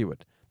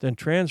Jaluyut, then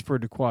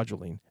transferred to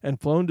Kwajalein and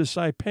flown to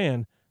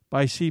Saipan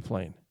by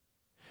seaplane.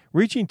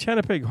 Reaching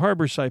Tanapag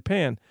Harbor,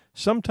 Saipan,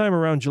 sometime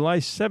around July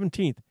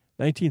 17,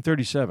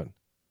 1937.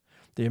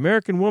 The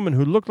American woman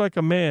who looked like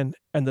a man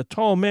and the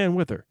tall man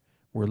with her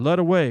were led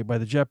away by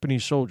the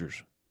Japanese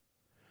soldiers.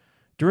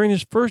 During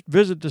his first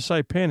visit to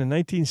Saipan in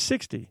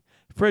 1960,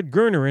 Fred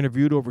Gerner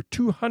interviewed over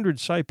 200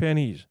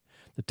 Saipanese.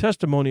 The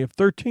testimony of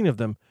 13 of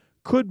them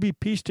could be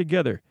pieced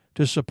together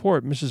to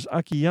support Mrs.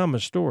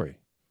 Akiyama's story.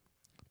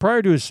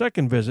 Prior to his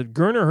second visit,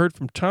 Gerner heard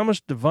from Thomas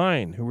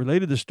Devine, who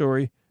related the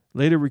story,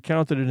 later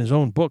recounted in his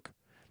own book,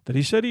 that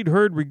he said he'd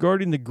heard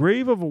regarding the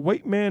grave of a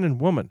white man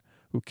and woman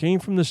who came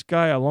from the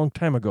sky a long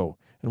time ago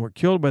and were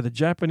killed by the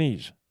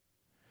Japanese.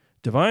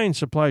 Devine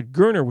supplied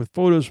Gerner with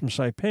photos from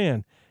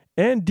Saipan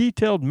and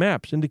detailed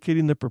maps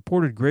indicating the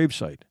purported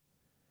gravesite.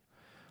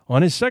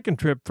 On his second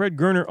trip, Fred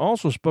Gerner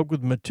also spoke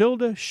with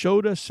Matilda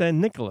Shoda San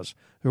Nicolas,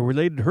 who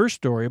related her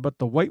story about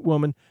the white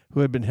woman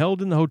who had been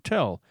held in the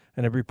hotel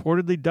and had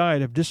reportedly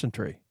died of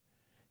dysentery.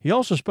 He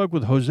also spoke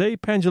with Jose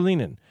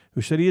Pangilinan,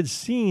 who said he had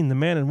seen the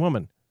man and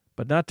woman,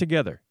 but not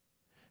together.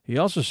 He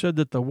also said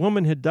that the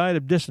woman had died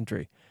of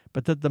dysentery,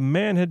 but that the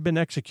man had been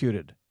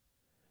executed.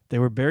 They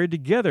were buried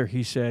together,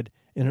 he said,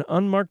 in an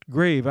unmarked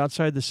grave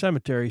outside the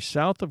cemetery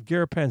south of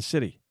Garapan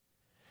City.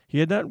 He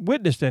had not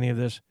witnessed any of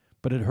this,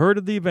 but had heard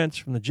of the events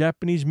from the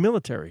Japanese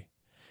military.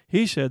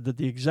 He said that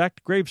the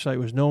exact gravesite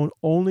was known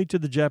only to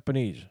the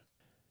Japanese.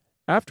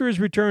 After his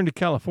return to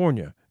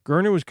California,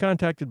 Gerner was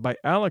contacted by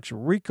Alex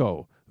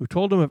Rico, who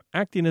told him of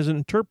acting as an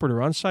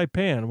interpreter on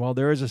Saipan while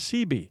there as a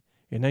Seabee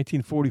in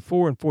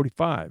 1944 and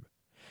 45.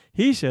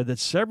 He said that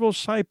several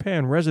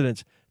Saipan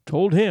residents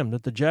told him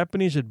that the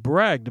Japanese had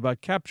bragged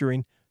about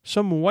capturing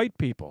some white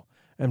people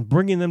and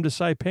bringing them to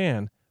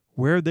Saipan,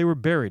 where they were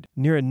buried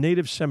near a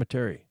native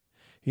cemetery.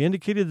 He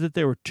indicated that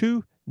there were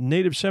 2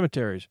 native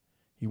cemeteries.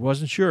 He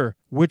wasn't sure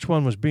which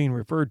one was being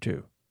referred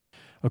to.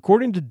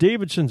 According to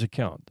Davidson's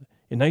account,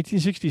 in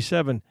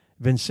 1967,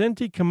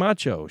 Vicente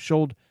Camacho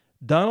showed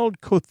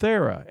Donald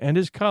Cothera and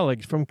his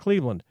colleagues from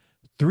Cleveland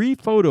 3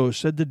 photos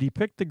said to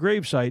depict the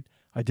gravesite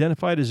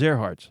identified as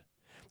Earhart's.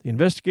 The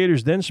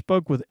investigators then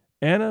spoke with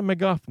Anna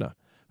Magofna,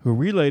 who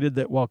related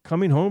that while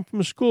coming home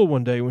from school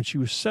one day when she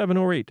was 7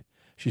 or 8,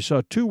 she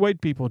saw 2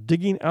 white people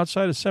digging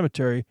outside a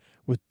cemetery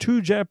with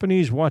 2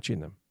 Japanese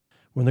watching them.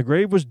 When the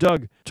grave was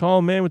dug, a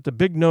tall man with the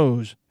big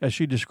nose, as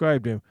she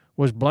described him,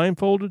 was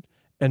blindfolded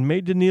and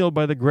made to kneel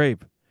by the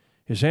grave.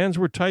 His hands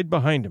were tied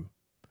behind him.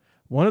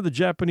 One of the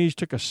Japanese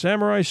took a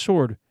samurai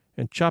sword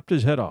and chopped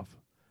his head off.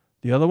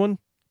 The other one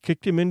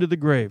kicked him into the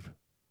grave.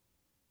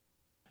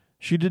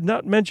 She did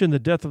not mention the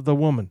death of the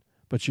woman,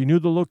 but she knew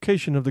the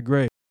location of the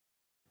grave.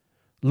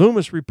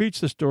 Loomis repeats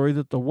the story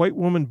that the white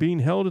woman being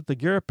held at the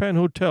Garapan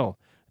Hotel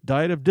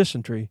died of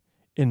dysentery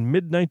in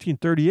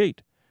mid-1938,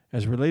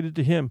 as related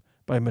to him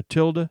by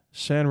Matilda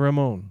San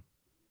Ramon.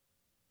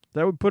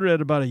 That would put it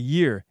at about a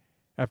year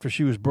after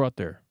she was brought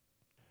there.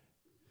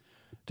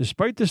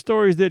 Despite the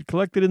stories they had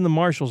collected in the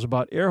marshals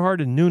about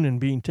Earhart and Noonan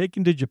being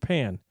taken to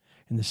Japan,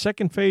 in the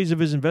second phase of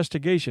his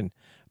investigation,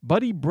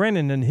 Buddy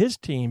Brennan and his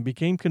team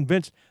became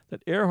convinced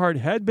that Earhart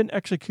had been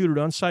executed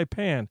on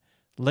Saipan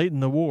late in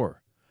the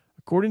war.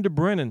 According to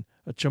Brennan,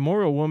 a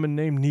Chamorro woman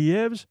named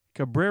Nieves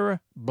Cabrera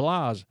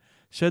Blas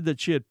said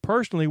that she had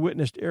personally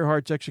witnessed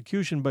Earhart's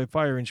execution by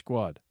firing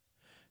squad.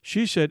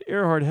 She said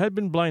Earhart had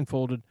been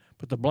blindfolded,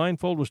 but the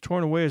blindfold was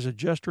torn away as a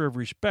gesture of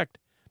respect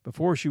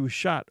before she was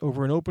shot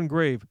over an open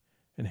grave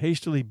and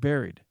hastily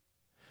buried.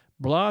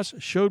 Blas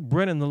showed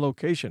Brennan the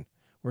location,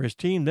 where his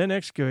team then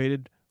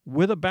excavated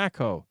with a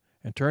backhoe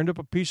and turned up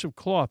a piece of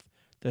cloth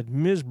that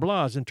Ms.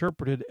 Blas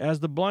interpreted as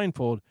the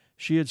blindfold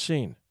she had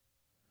seen.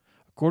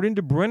 According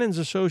to Brennan's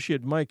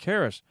associate Mike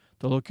Harris,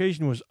 the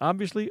location was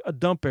obviously a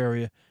dump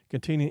area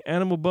containing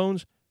animal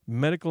bones,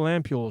 medical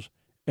ampules,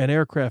 and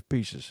aircraft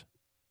pieces.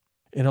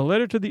 In a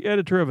letter to the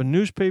editor of a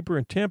newspaper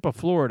in Tampa,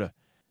 Florida,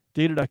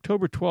 dated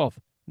October 12,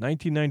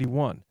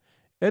 1991,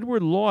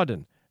 Edward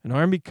Lawden, an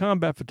Army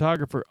combat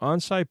photographer on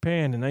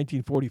Saipan in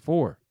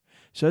 1944,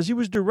 says he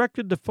was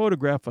directed to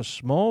photograph a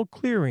small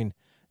clearing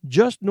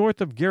just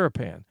north of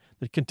Garapan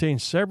that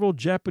contained several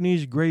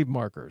Japanese grave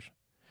markers.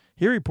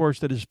 He reports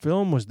that his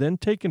film was then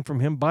taken from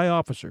him by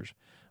officers,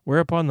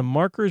 whereupon the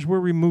markers were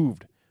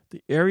removed,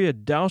 the area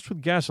doused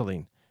with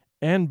gasoline,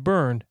 and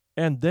burned,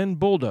 and then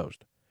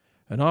bulldozed.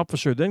 An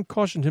officer then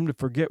cautioned him to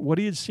forget what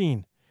he had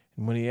seen,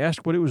 and when he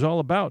asked what it was all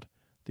about,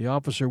 the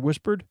officer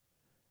whispered,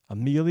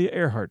 "Amelia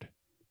Earhart."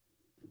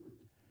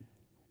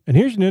 And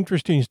here's an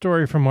interesting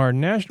story from our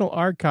National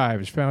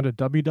Archives found at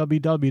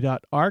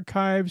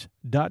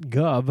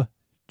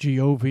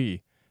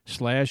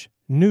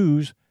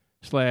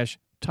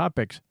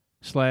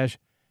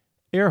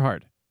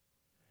www.archives.gov/news/topics/Earhart,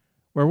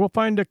 where we'll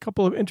find a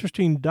couple of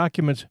interesting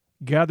documents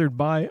gathered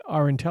by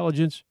our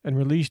intelligence and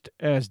released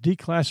as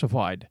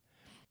declassified.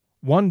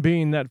 One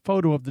being that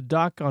photo of the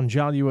dock on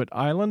Jaluyut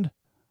Island,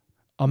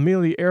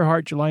 Amelia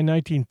Earhart, July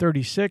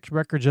 1936,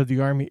 records of the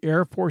Army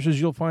Air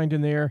Forces you'll find in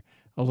there,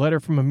 A letter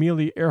from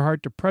Amelia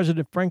Earhart to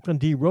President Franklin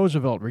D.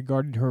 Roosevelt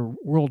regarding her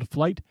world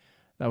flight.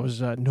 That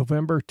was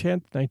November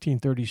 10th,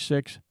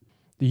 1936.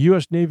 The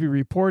U.S. Navy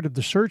report of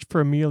the search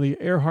for Amelia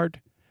Earhart,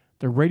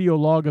 the radio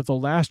log of the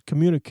last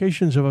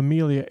communications of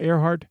Amelia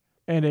Earhart,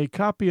 and a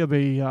copy of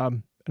a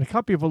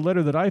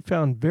letter that I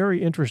found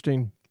very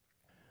interesting.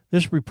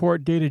 This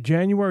report dated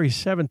January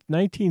 7th,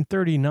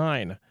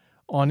 1939,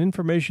 on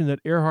information that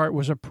Earhart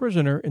was a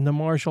prisoner in the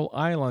Marshall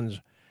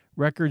Islands.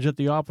 Records at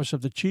the Office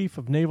of the Chief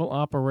of Naval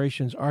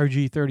Operations,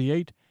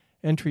 RG-38,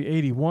 Entry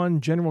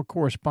 81, General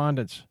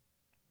Correspondence.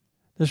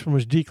 This one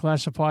was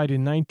declassified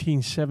in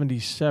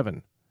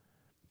 1977.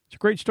 It's a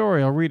great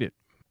story. I'll read it.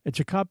 It's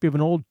a copy of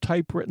an old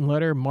typewritten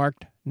letter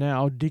marked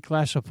now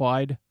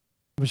declassified. It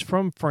was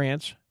from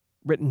France,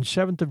 written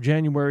 7th of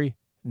January,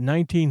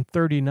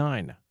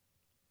 1939.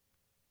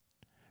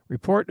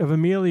 Report of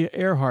Amelia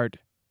Earhart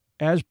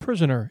as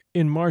prisoner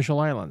in Marshall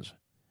Islands,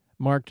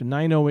 marked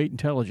 908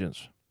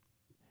 Intelligence.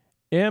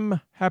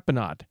 M.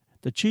 Happenot,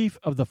 the chief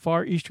of the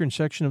Far Eastern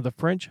section of the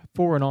French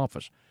Foreign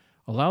Office,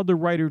 allowed the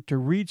writer to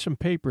read some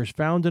papers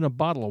found in a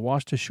bottle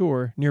washed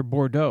ashore near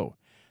Bordeaux.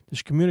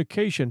 This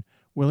communication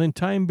will in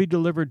time be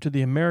delivered to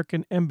the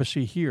American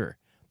Embassy here.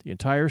 The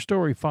entire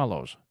story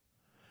follows.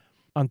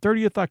 On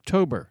 30th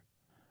October,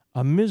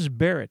 a Ms.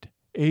 Barrett,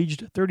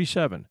 aged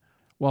 37,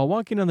 while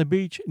walking on the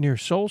beach near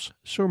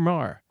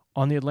Saulce-sur-Mar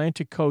on the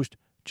Atlantic coast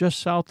just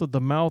south of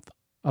the mouth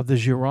of the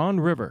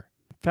Gironde River,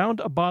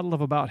 found a bottle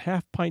of about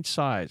half-pint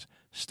size,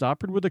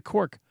 stoppered with a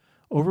cork,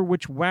 over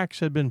which wax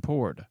had been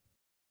poured.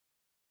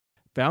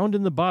 Found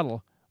in the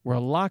bottle were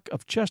a lock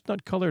of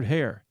chestnut-colored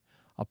hair,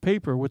 a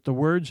paper with the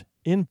words,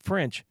 in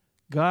French,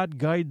 "God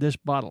guide this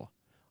bottle.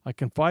 I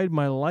confide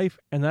my life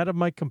and that of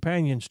my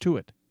companions to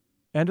it,"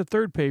 and a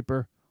third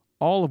paper,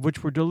 all of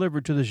which were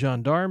delivered to the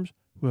gendarmes,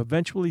 who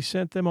eventually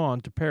sent them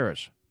on to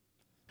Paris.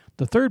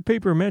 The third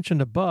paper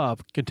mentioned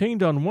above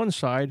contained on one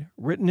side,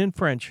 written in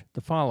French,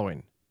 the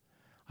following: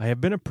 I have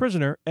been a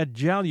prisoner at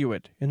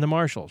Jaluit in the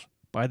Marshalls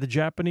by the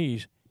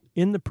Japanese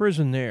in the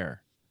prison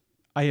there.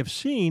 I have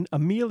seen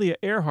Amelia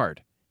Earhart,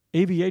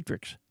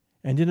 aviatrix,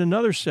 and in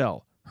another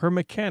cell her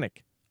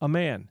mechanic, a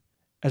man,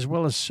 as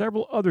well as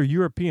several other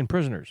European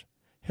prisoners,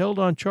 held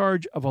on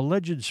charge of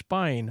alleged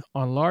spying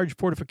on large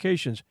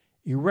fortifications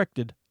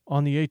erected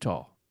on the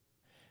atoll.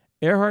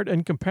 Earhart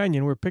and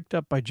companion were picked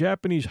up by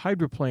Japanese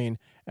hydroplane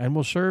and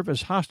will serve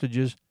as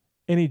hostages,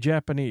 any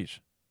Japanese.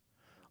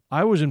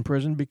 I was in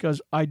prison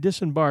because I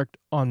disembarked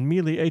on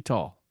Mealy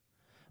Atoll.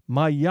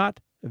 My yacht,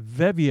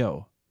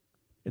 Vevio,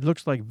 it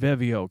looks like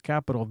Vevio,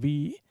 capital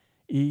V-E-V-E-O,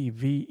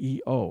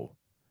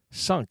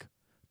 sunk.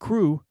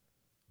 Crew,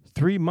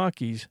 3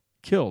 Maquis,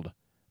 killed.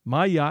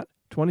 My yacht,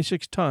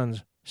 26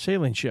 tons,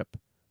 sailing ship,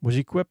 was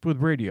equipped with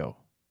radio.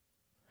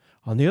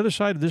 On the other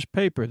side of this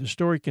paper, the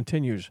story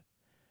continues.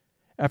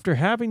 After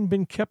having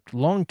been kept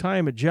long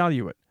time at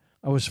Jaluit,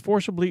 I was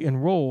forcibly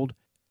enrolled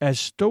as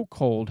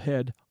stokehold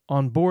head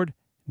on board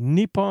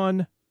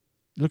Nippon,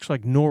 looks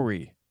like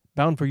Nori,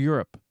 bound for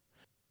Europe.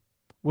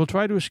 We'll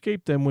try to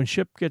escape them when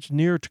ship gets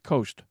near to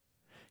coast.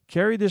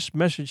 Carry this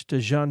message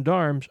to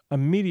gendarmes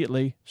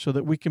immediately so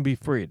that we can be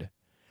freed.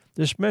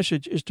 This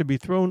message is to be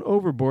thrown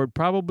overboard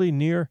probably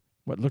near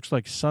what looks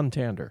like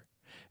Santander,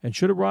 and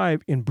should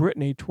arrive in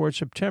Brittany toward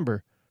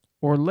September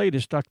or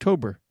latest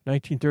October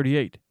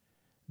 1938.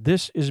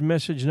 This is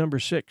message number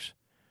 6.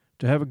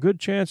 To have a good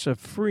chance of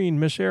freeing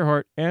Miss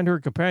Earhart and her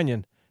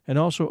companion, and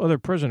also other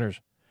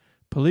prisoners,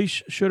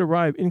 police should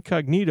arrive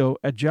incognito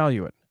at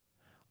Jaluit.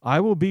 I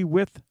will be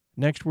with,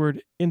 next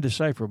word,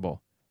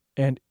 indecipherable,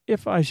 and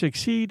if I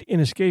succeed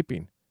in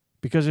escaping,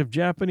 because if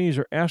Japanese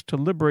are asked to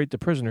liberate the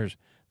prisoners,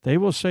 they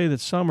will say that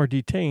some are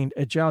detained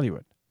at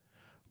Jaluit.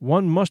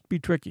 One must be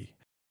tricky.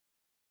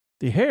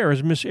 The hair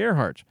is Miss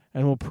Earhart's,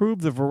 and will prove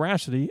the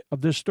veracity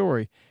of this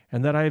story,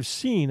 and that I have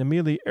seen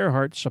Amelia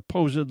Earhart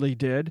supposedly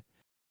dead.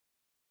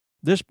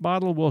 This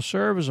bottle will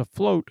serve as a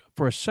float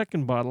for a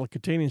second bottle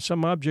containing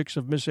some objects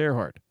of Miss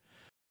Earhart.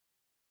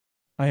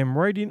 I am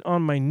writing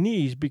on my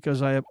knees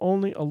because I have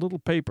only a little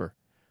paper,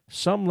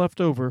 some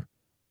left over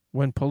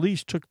when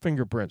police took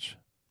fingerprints.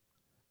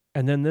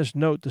 And then this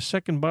note, the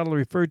second bottle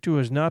referred to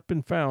has not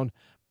been found,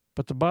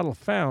 but the bottle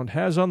found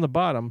has on the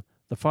bottom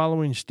the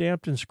following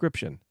stamped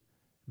inscription,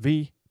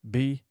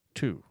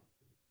 VB2.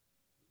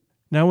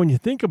 Now, when you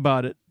think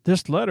about it,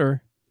 this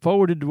letter,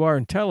 forwarded to our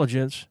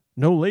intelligence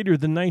no later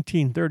than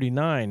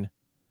 1939,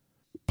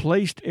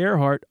 placed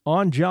Earhart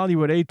on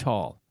Jaluit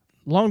Atoll,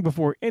 long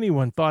before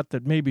anyone thought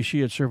that maybe she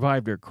had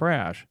survived her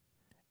crash,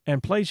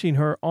 and placing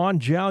her on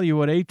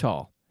Jaluit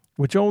Atoll,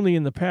 which only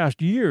in the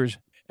past years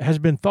has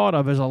been thought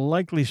of as a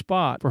likely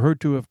spot for her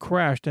to have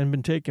crashed and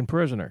been taken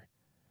prisoner.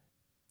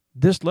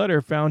 This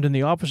letter, found in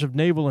the Office of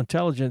Naval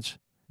Intelligence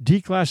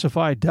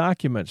declassified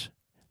documents,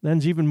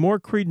 lends even more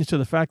credence to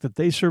the fact that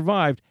they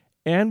survived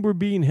and were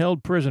being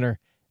held prisoner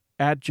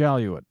at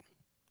Jaluit.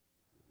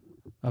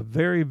 A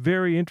very,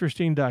 very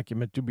interesting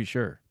document, to be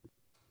sure.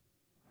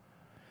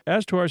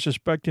 As to our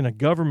suspecting a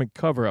government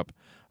cover-up,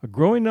 a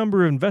growing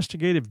number of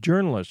investigative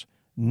journalists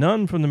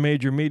none from the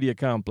major media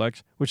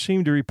complex, which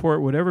seem to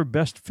report whatever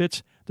best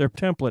fits their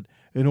template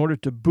in order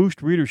to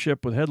boost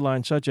readership with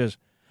headlines such as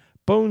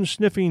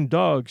 "Bone-sniffing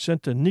dog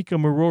sent to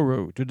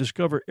Nikamororo to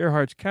discover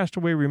Earhart's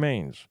castaway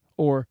remains,"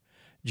 or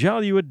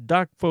 "Jaluyut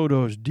doc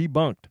photos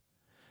debunked,"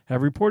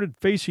 have reported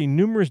facing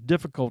numerous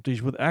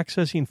difficulties with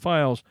accessing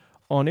files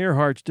on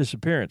Earhart's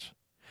disappearance.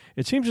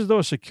 It seems as though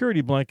a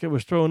security blanket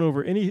was thrown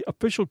over any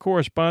official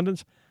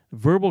correspondence,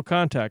 verbal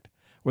contact,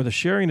 or the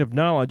sharing of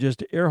knowledge as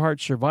to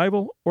Earhart's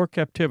survival or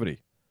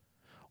captivity.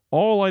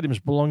 All items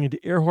belonging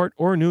to Earhart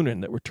or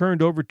Noonan that were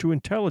turned over to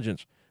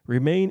intelligence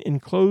remain in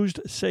closed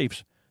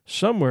safes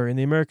somewhere in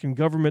the American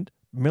government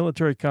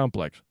military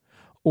complex,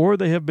 or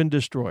they have been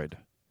destroyed.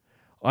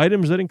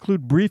 Items that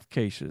include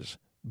briefcases,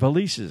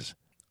 valises,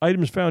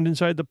 items found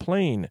inside the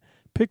plane,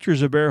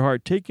 pictures of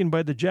Earhart taken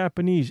by the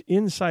Japanese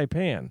in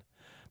Saipan,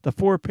 the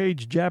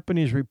 4-page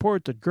Japanese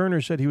report that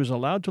Gerner said he was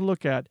allowed to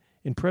look at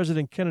in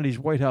President Kennedy's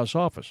White House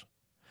office,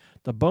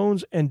 the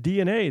bones and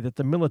DNA that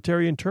the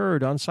military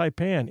interred on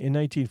Saipan in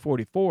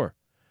 1944,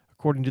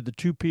 according to the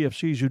 2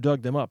 PFCs who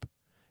dug them up,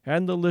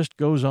 and the list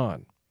goes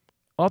on.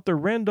 Author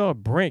Randolph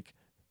Brink,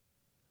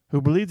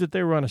 who believed that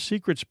they were on a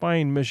secret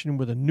spying mission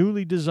with a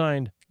newly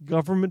designed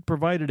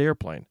government-provided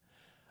airplane,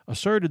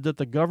 asserted that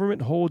the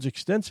government holds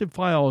extensive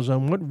files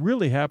on what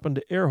really happened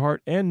to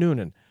Earhart and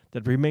Noonan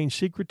that remain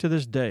secret to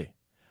this day.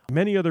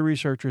 Many other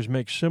researchers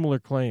make similar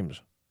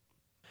claims.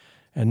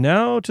 And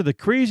now to the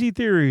crazy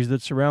theories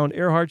that surround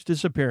Earhart's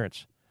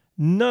disappearance,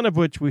 none of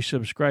which we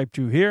subscribe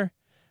to here,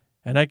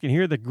 and I can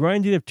hear the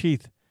grinding of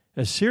teeth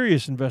as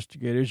serious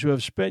investigators who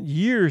have spent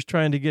years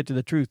trying to get to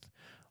the truth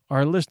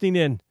are listening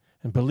in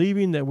and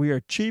believing that we are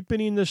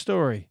cheapening the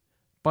story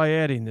by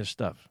adding this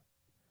stuff.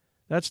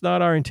 That's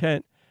not our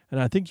intent, and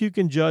I think you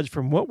can judge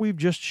from what we've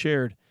just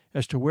shared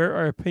as to where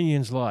our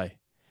opinions lie.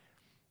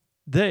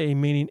 They,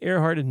 meaning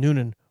Earhart and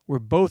Noonan, were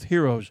both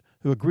heroes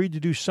who agreed to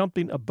do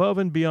something above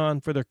and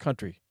beyond for their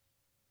country.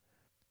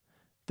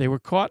 They were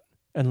caught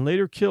and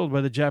later killed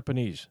by the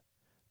Japanese.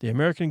 The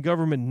American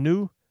government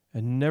knew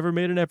and never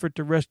made an effort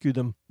to rescue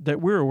them that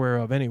we're aware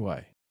of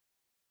anyway.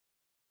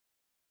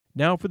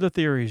 Now for the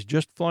theories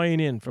just flying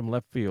in from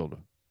left field.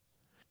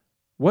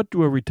 What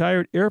do a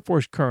retired Air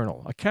Force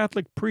colonel, a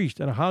Catholic priest,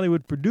 and a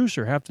Hollywood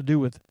producer have to do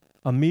with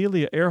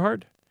Amelia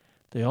Earhart?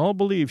 They all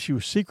believe she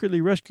was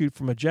secretly rescued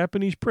from a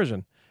Japanese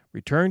prison,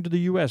 returned to the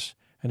U.S.,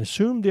 and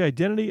assumed the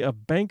identity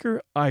of banker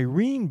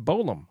Irene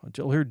Bolam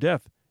until her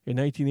death in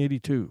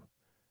 1982.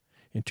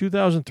 In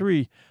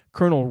 2003,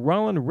 Colonel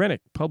Roland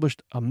Rennick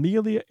published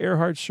Amelia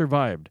Earhart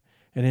Survived,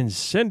 an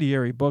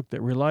incendiary book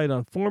that relied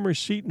on former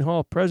Seton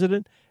Hall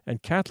president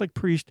and Catholic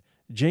priest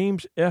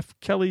James F.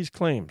 Kelly's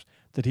claims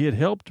that he had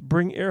helped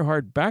bring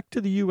Earhart back to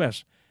the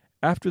U.S.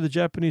 after the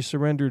Japanese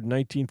surrendered in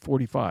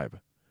 1945.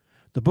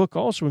 The book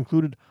also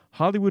included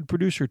Hollywood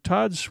producer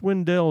Todd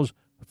Swindell's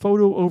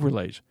photo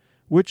overlays,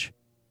 which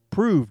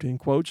proved, in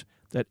quotes,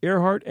 that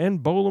Earhart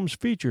and Bolam's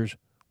features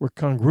were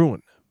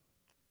congruent.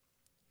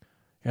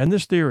 And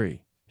this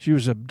theory, she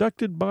was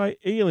abducted by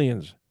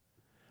aliens.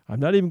 I'm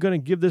not even going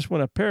to give this one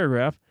a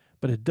paragraph,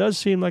 but it does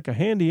seem like a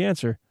handy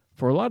answer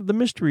for a lot of the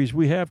mysteries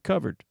we have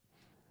covered.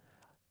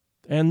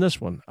 And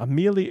this one,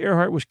 Amelia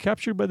Earhart was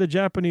captured by the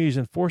Japanese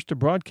and forced to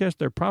broadcast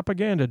their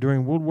propaganda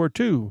during World War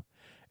II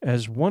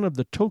as one of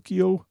the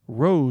Tokyo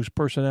Rose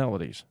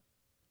personalities.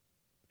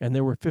 And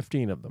there were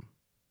 15 of them.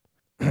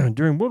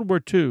 During World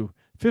War II,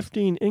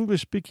 15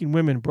 English-speaking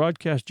women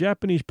broadcast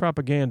Japanese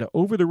propaganda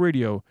over the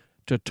radio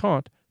to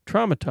taunt,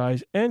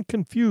 traumatize, and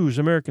confuse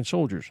American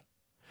soldiers.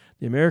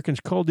 The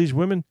Americans called these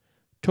women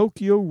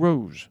Tokyo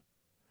Rose.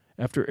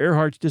 After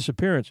Earhart's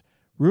disappearance,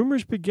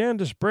 rumors began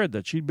to spread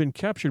that she'd been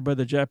captured by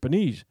the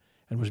Japanese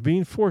and was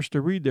being forced to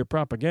read their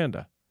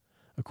propaganda.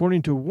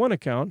 According to one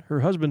account,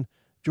 her husband,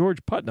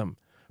 George Putnam,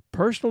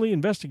 personally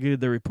investigated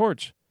the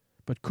reports,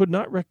 but could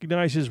not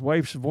recognize his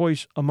wife's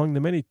voice among the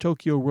many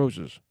Tokyo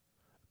Roses.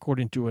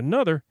 According to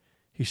another,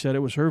 he said it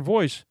was her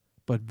voice,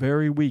 but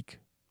very weak.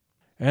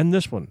 And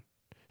this one,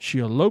 she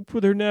eloped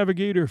with her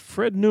navigator,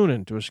 Fred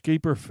Noonan, to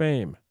escape her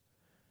fame.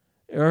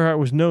 Earhart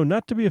was known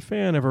not to be a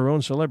fan of her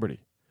own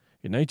celebrity.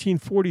 In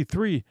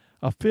 1943,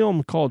 a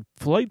film called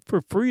Flight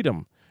for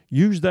Freedom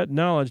used that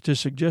knowledge to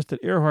suggest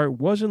that Earhart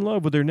was in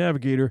love with her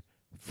navigator,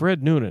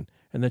 Fred Noonan,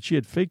 and that she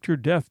had faked her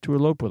death to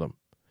elope with him.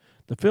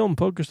 The film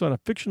focused on a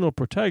fictional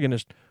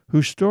protagonist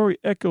whose story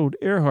echoed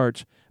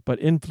Earhart's but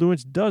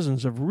influenced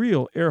dozens of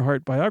real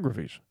Earhart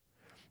biographies.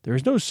 There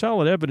is no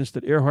solid evidence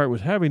that Earhart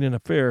was having an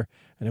affair,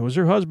 and it was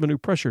her husband who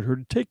pressured her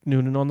to take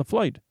Noonan on the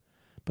flight.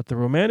 But the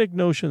romantic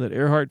notion that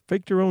Earhart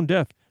faked her own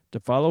death to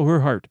follow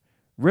her heart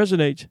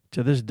resonates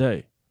to this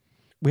day.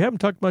 We haven't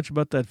talked much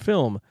about that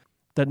film,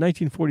 that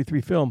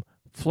 1943 film,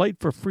 Flight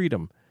for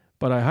Freedom,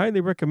 but I highly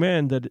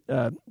recommend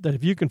that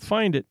if you can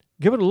find it,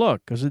 give it a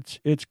look, because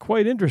it's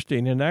quite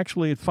interesting, and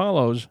actually it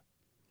follows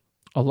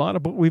a lot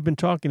of what we've been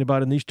talking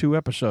about in these 2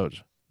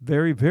 episodes.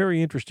 Very,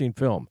 very interesting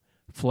film,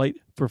 Flight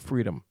for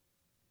Freedom.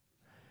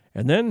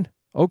 And then,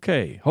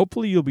 okay,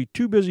 hopefully you'll be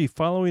too busy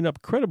following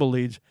up credible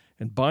leads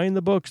and buying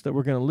the books that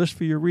we're going to list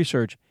for your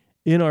research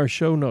in our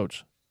show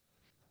notes.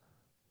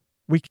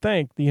 We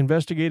thank the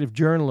investigative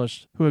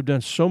journalists who have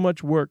done so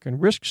much work and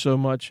risked so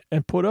much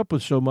and put up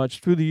with so much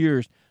through the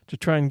years to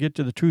try and get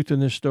to the truth in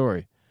this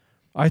story.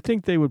 I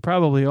think they would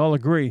probably all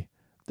agree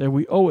that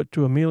we owe it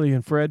to Amelia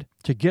and Fred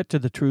to get to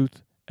the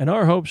truth, and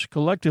our hopes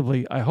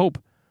collectively, I hope,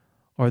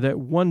 are that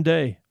one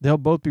day they'll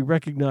both be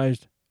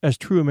recognized as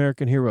true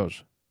American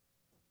heroes.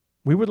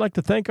 We would like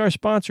to thank our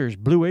sponsors,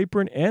 Blue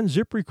Apron and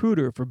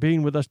ZipRecruiter, for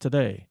being with us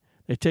today.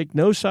 They take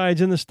no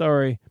sides in the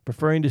story,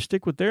 preferring to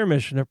stick with their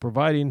mission of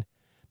providing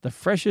the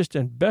freshest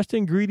and best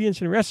ingredients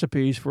and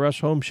recipes for us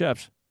home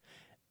chefs,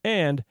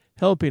 and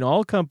helping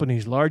all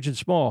companies, large and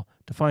small,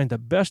 to find the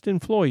best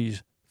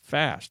employees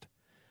fast.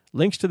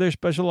 Links to their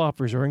special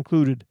offers are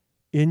included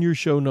in your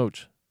show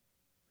notes.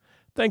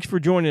 Thanks for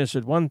joining us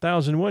at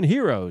 1001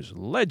 Heroes,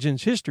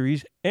 Legends,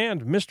 Histories,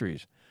 and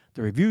Mysteries.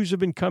 The reviews have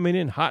been coming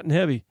in hot and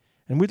heavy,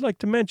 and we'd like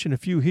to mention a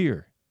few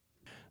here.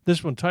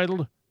 This one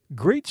titled,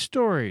 Great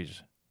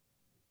Stories,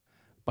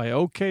 by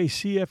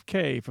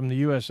OKCFK from the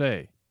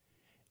USA.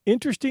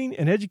 Interesting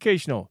and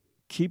educational.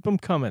 Keep 'em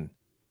coming.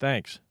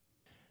 Thanks.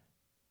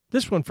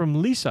 This one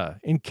from Lisa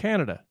in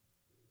Canada,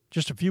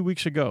 just a few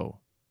weeks ago.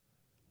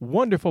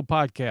 Wonderful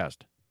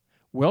podcast.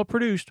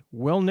 Well-produced,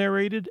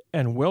 well-narrated,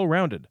 and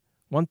well-rounded.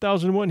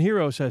 1001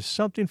 Heroes has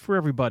something for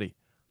everybody.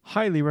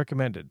 Highly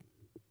recommended.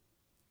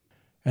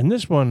 And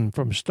this one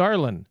from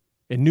Starlin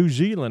in New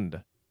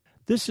Zealand.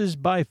 This is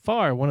by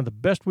far one of the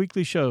best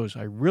weekly shows.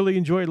 I really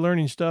enjoy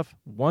learning stuff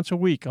once a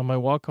week on my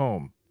walk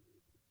home.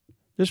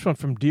 This one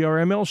from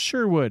DRML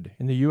Sherwood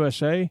in the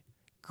USA.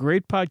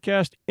 Great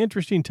podcast,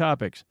 interesting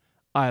topics.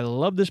 I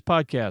love this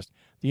podcast.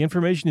 The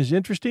information is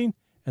interesting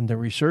and the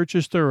research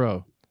is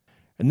thorough.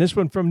 And this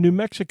one from New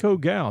Mexico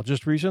Gal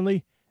just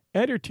recently.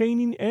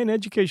 Entertaining and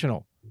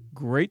educational.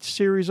 Great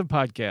series of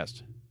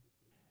podcasts.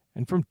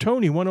 And from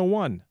Tony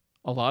 101.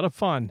 A lot of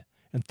fun.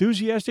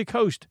 Enthusiastic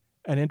host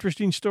and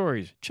interesting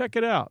stories. Check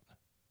it out.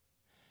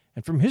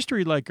 And from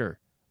History Liker.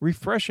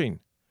 Refreshing.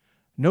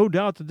 No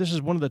doubt that this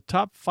is one of the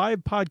top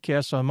 5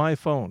 podcasts on my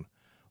phone.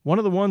 One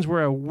of the ones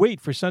where I wait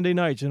for Sunday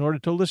nights in order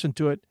to listen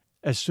to it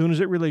as soon as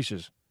it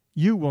releases.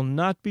 You will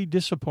not be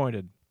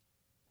disappointed.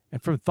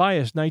 And from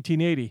Thias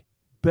 1980,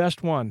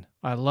 best one.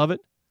 I love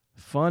it.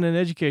 Fun and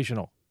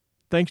educational.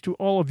 Thanks to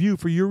all of you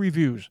for your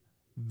reviews.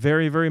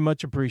 Very, very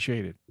much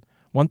appreciated.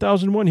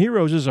 1001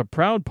 Heroes is a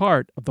proud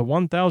part of the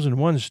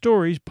 1001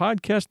 Stories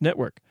podcast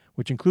network,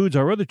 which includes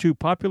our other 2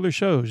 popular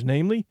shows,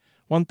 namely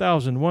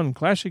 1001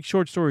 Classic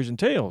Short Stories and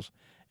Tales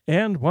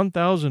and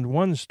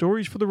 1001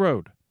 Stories for the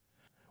Road.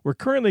 We're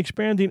currently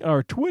expanding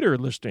our Twitter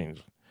listings,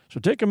 so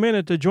take a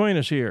minute to join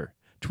us here.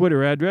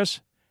 Twitter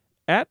address,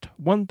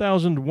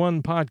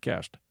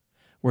 @1001podcast,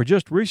 where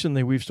just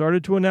recently we've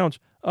started to announce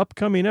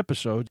upcoming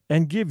episodes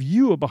and give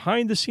you a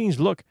behind-the-scenes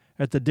look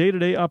at the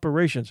day-to-day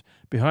operations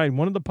behind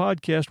one of the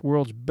podcast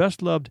world's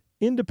best-loved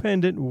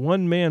independent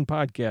one-man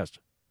podcasts.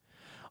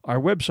 Our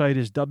website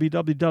is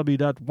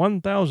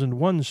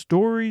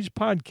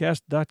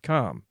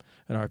www.1001storiespodcast.com,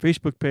 and our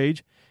Facebook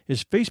page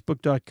is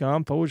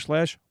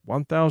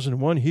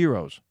facebook.com/1001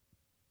 Heroes.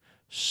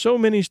 So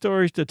many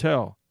stories to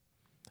tell,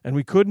 and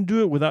we couldn't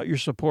do it without your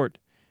support.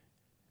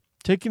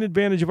 Taking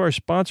advantage of our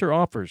sponsor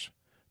offers,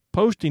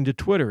 posting to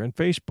Twitter and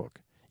Facebook,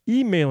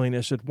 emailing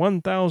us at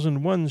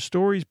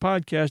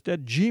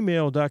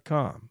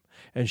 1001storiespodcast@gmail.com,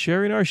 and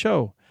sharing our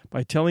show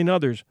by telling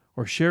others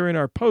or sharing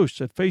our posts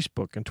at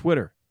Facebook and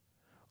Twitter.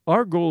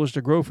 Our goal is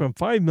to grow from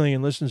 5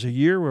 million listens a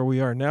year, where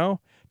we are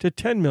now, to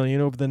 10 million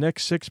over the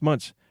next 6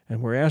 months,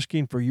 and we're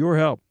asking for your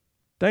help.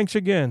 Thanks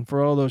again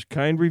for all those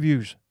kind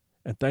reviews,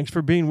 and thanks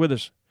for being with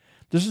us.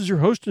 This is your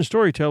host and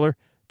storyteller,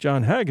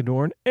 John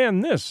Hagedorn,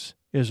 and this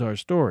is our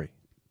story.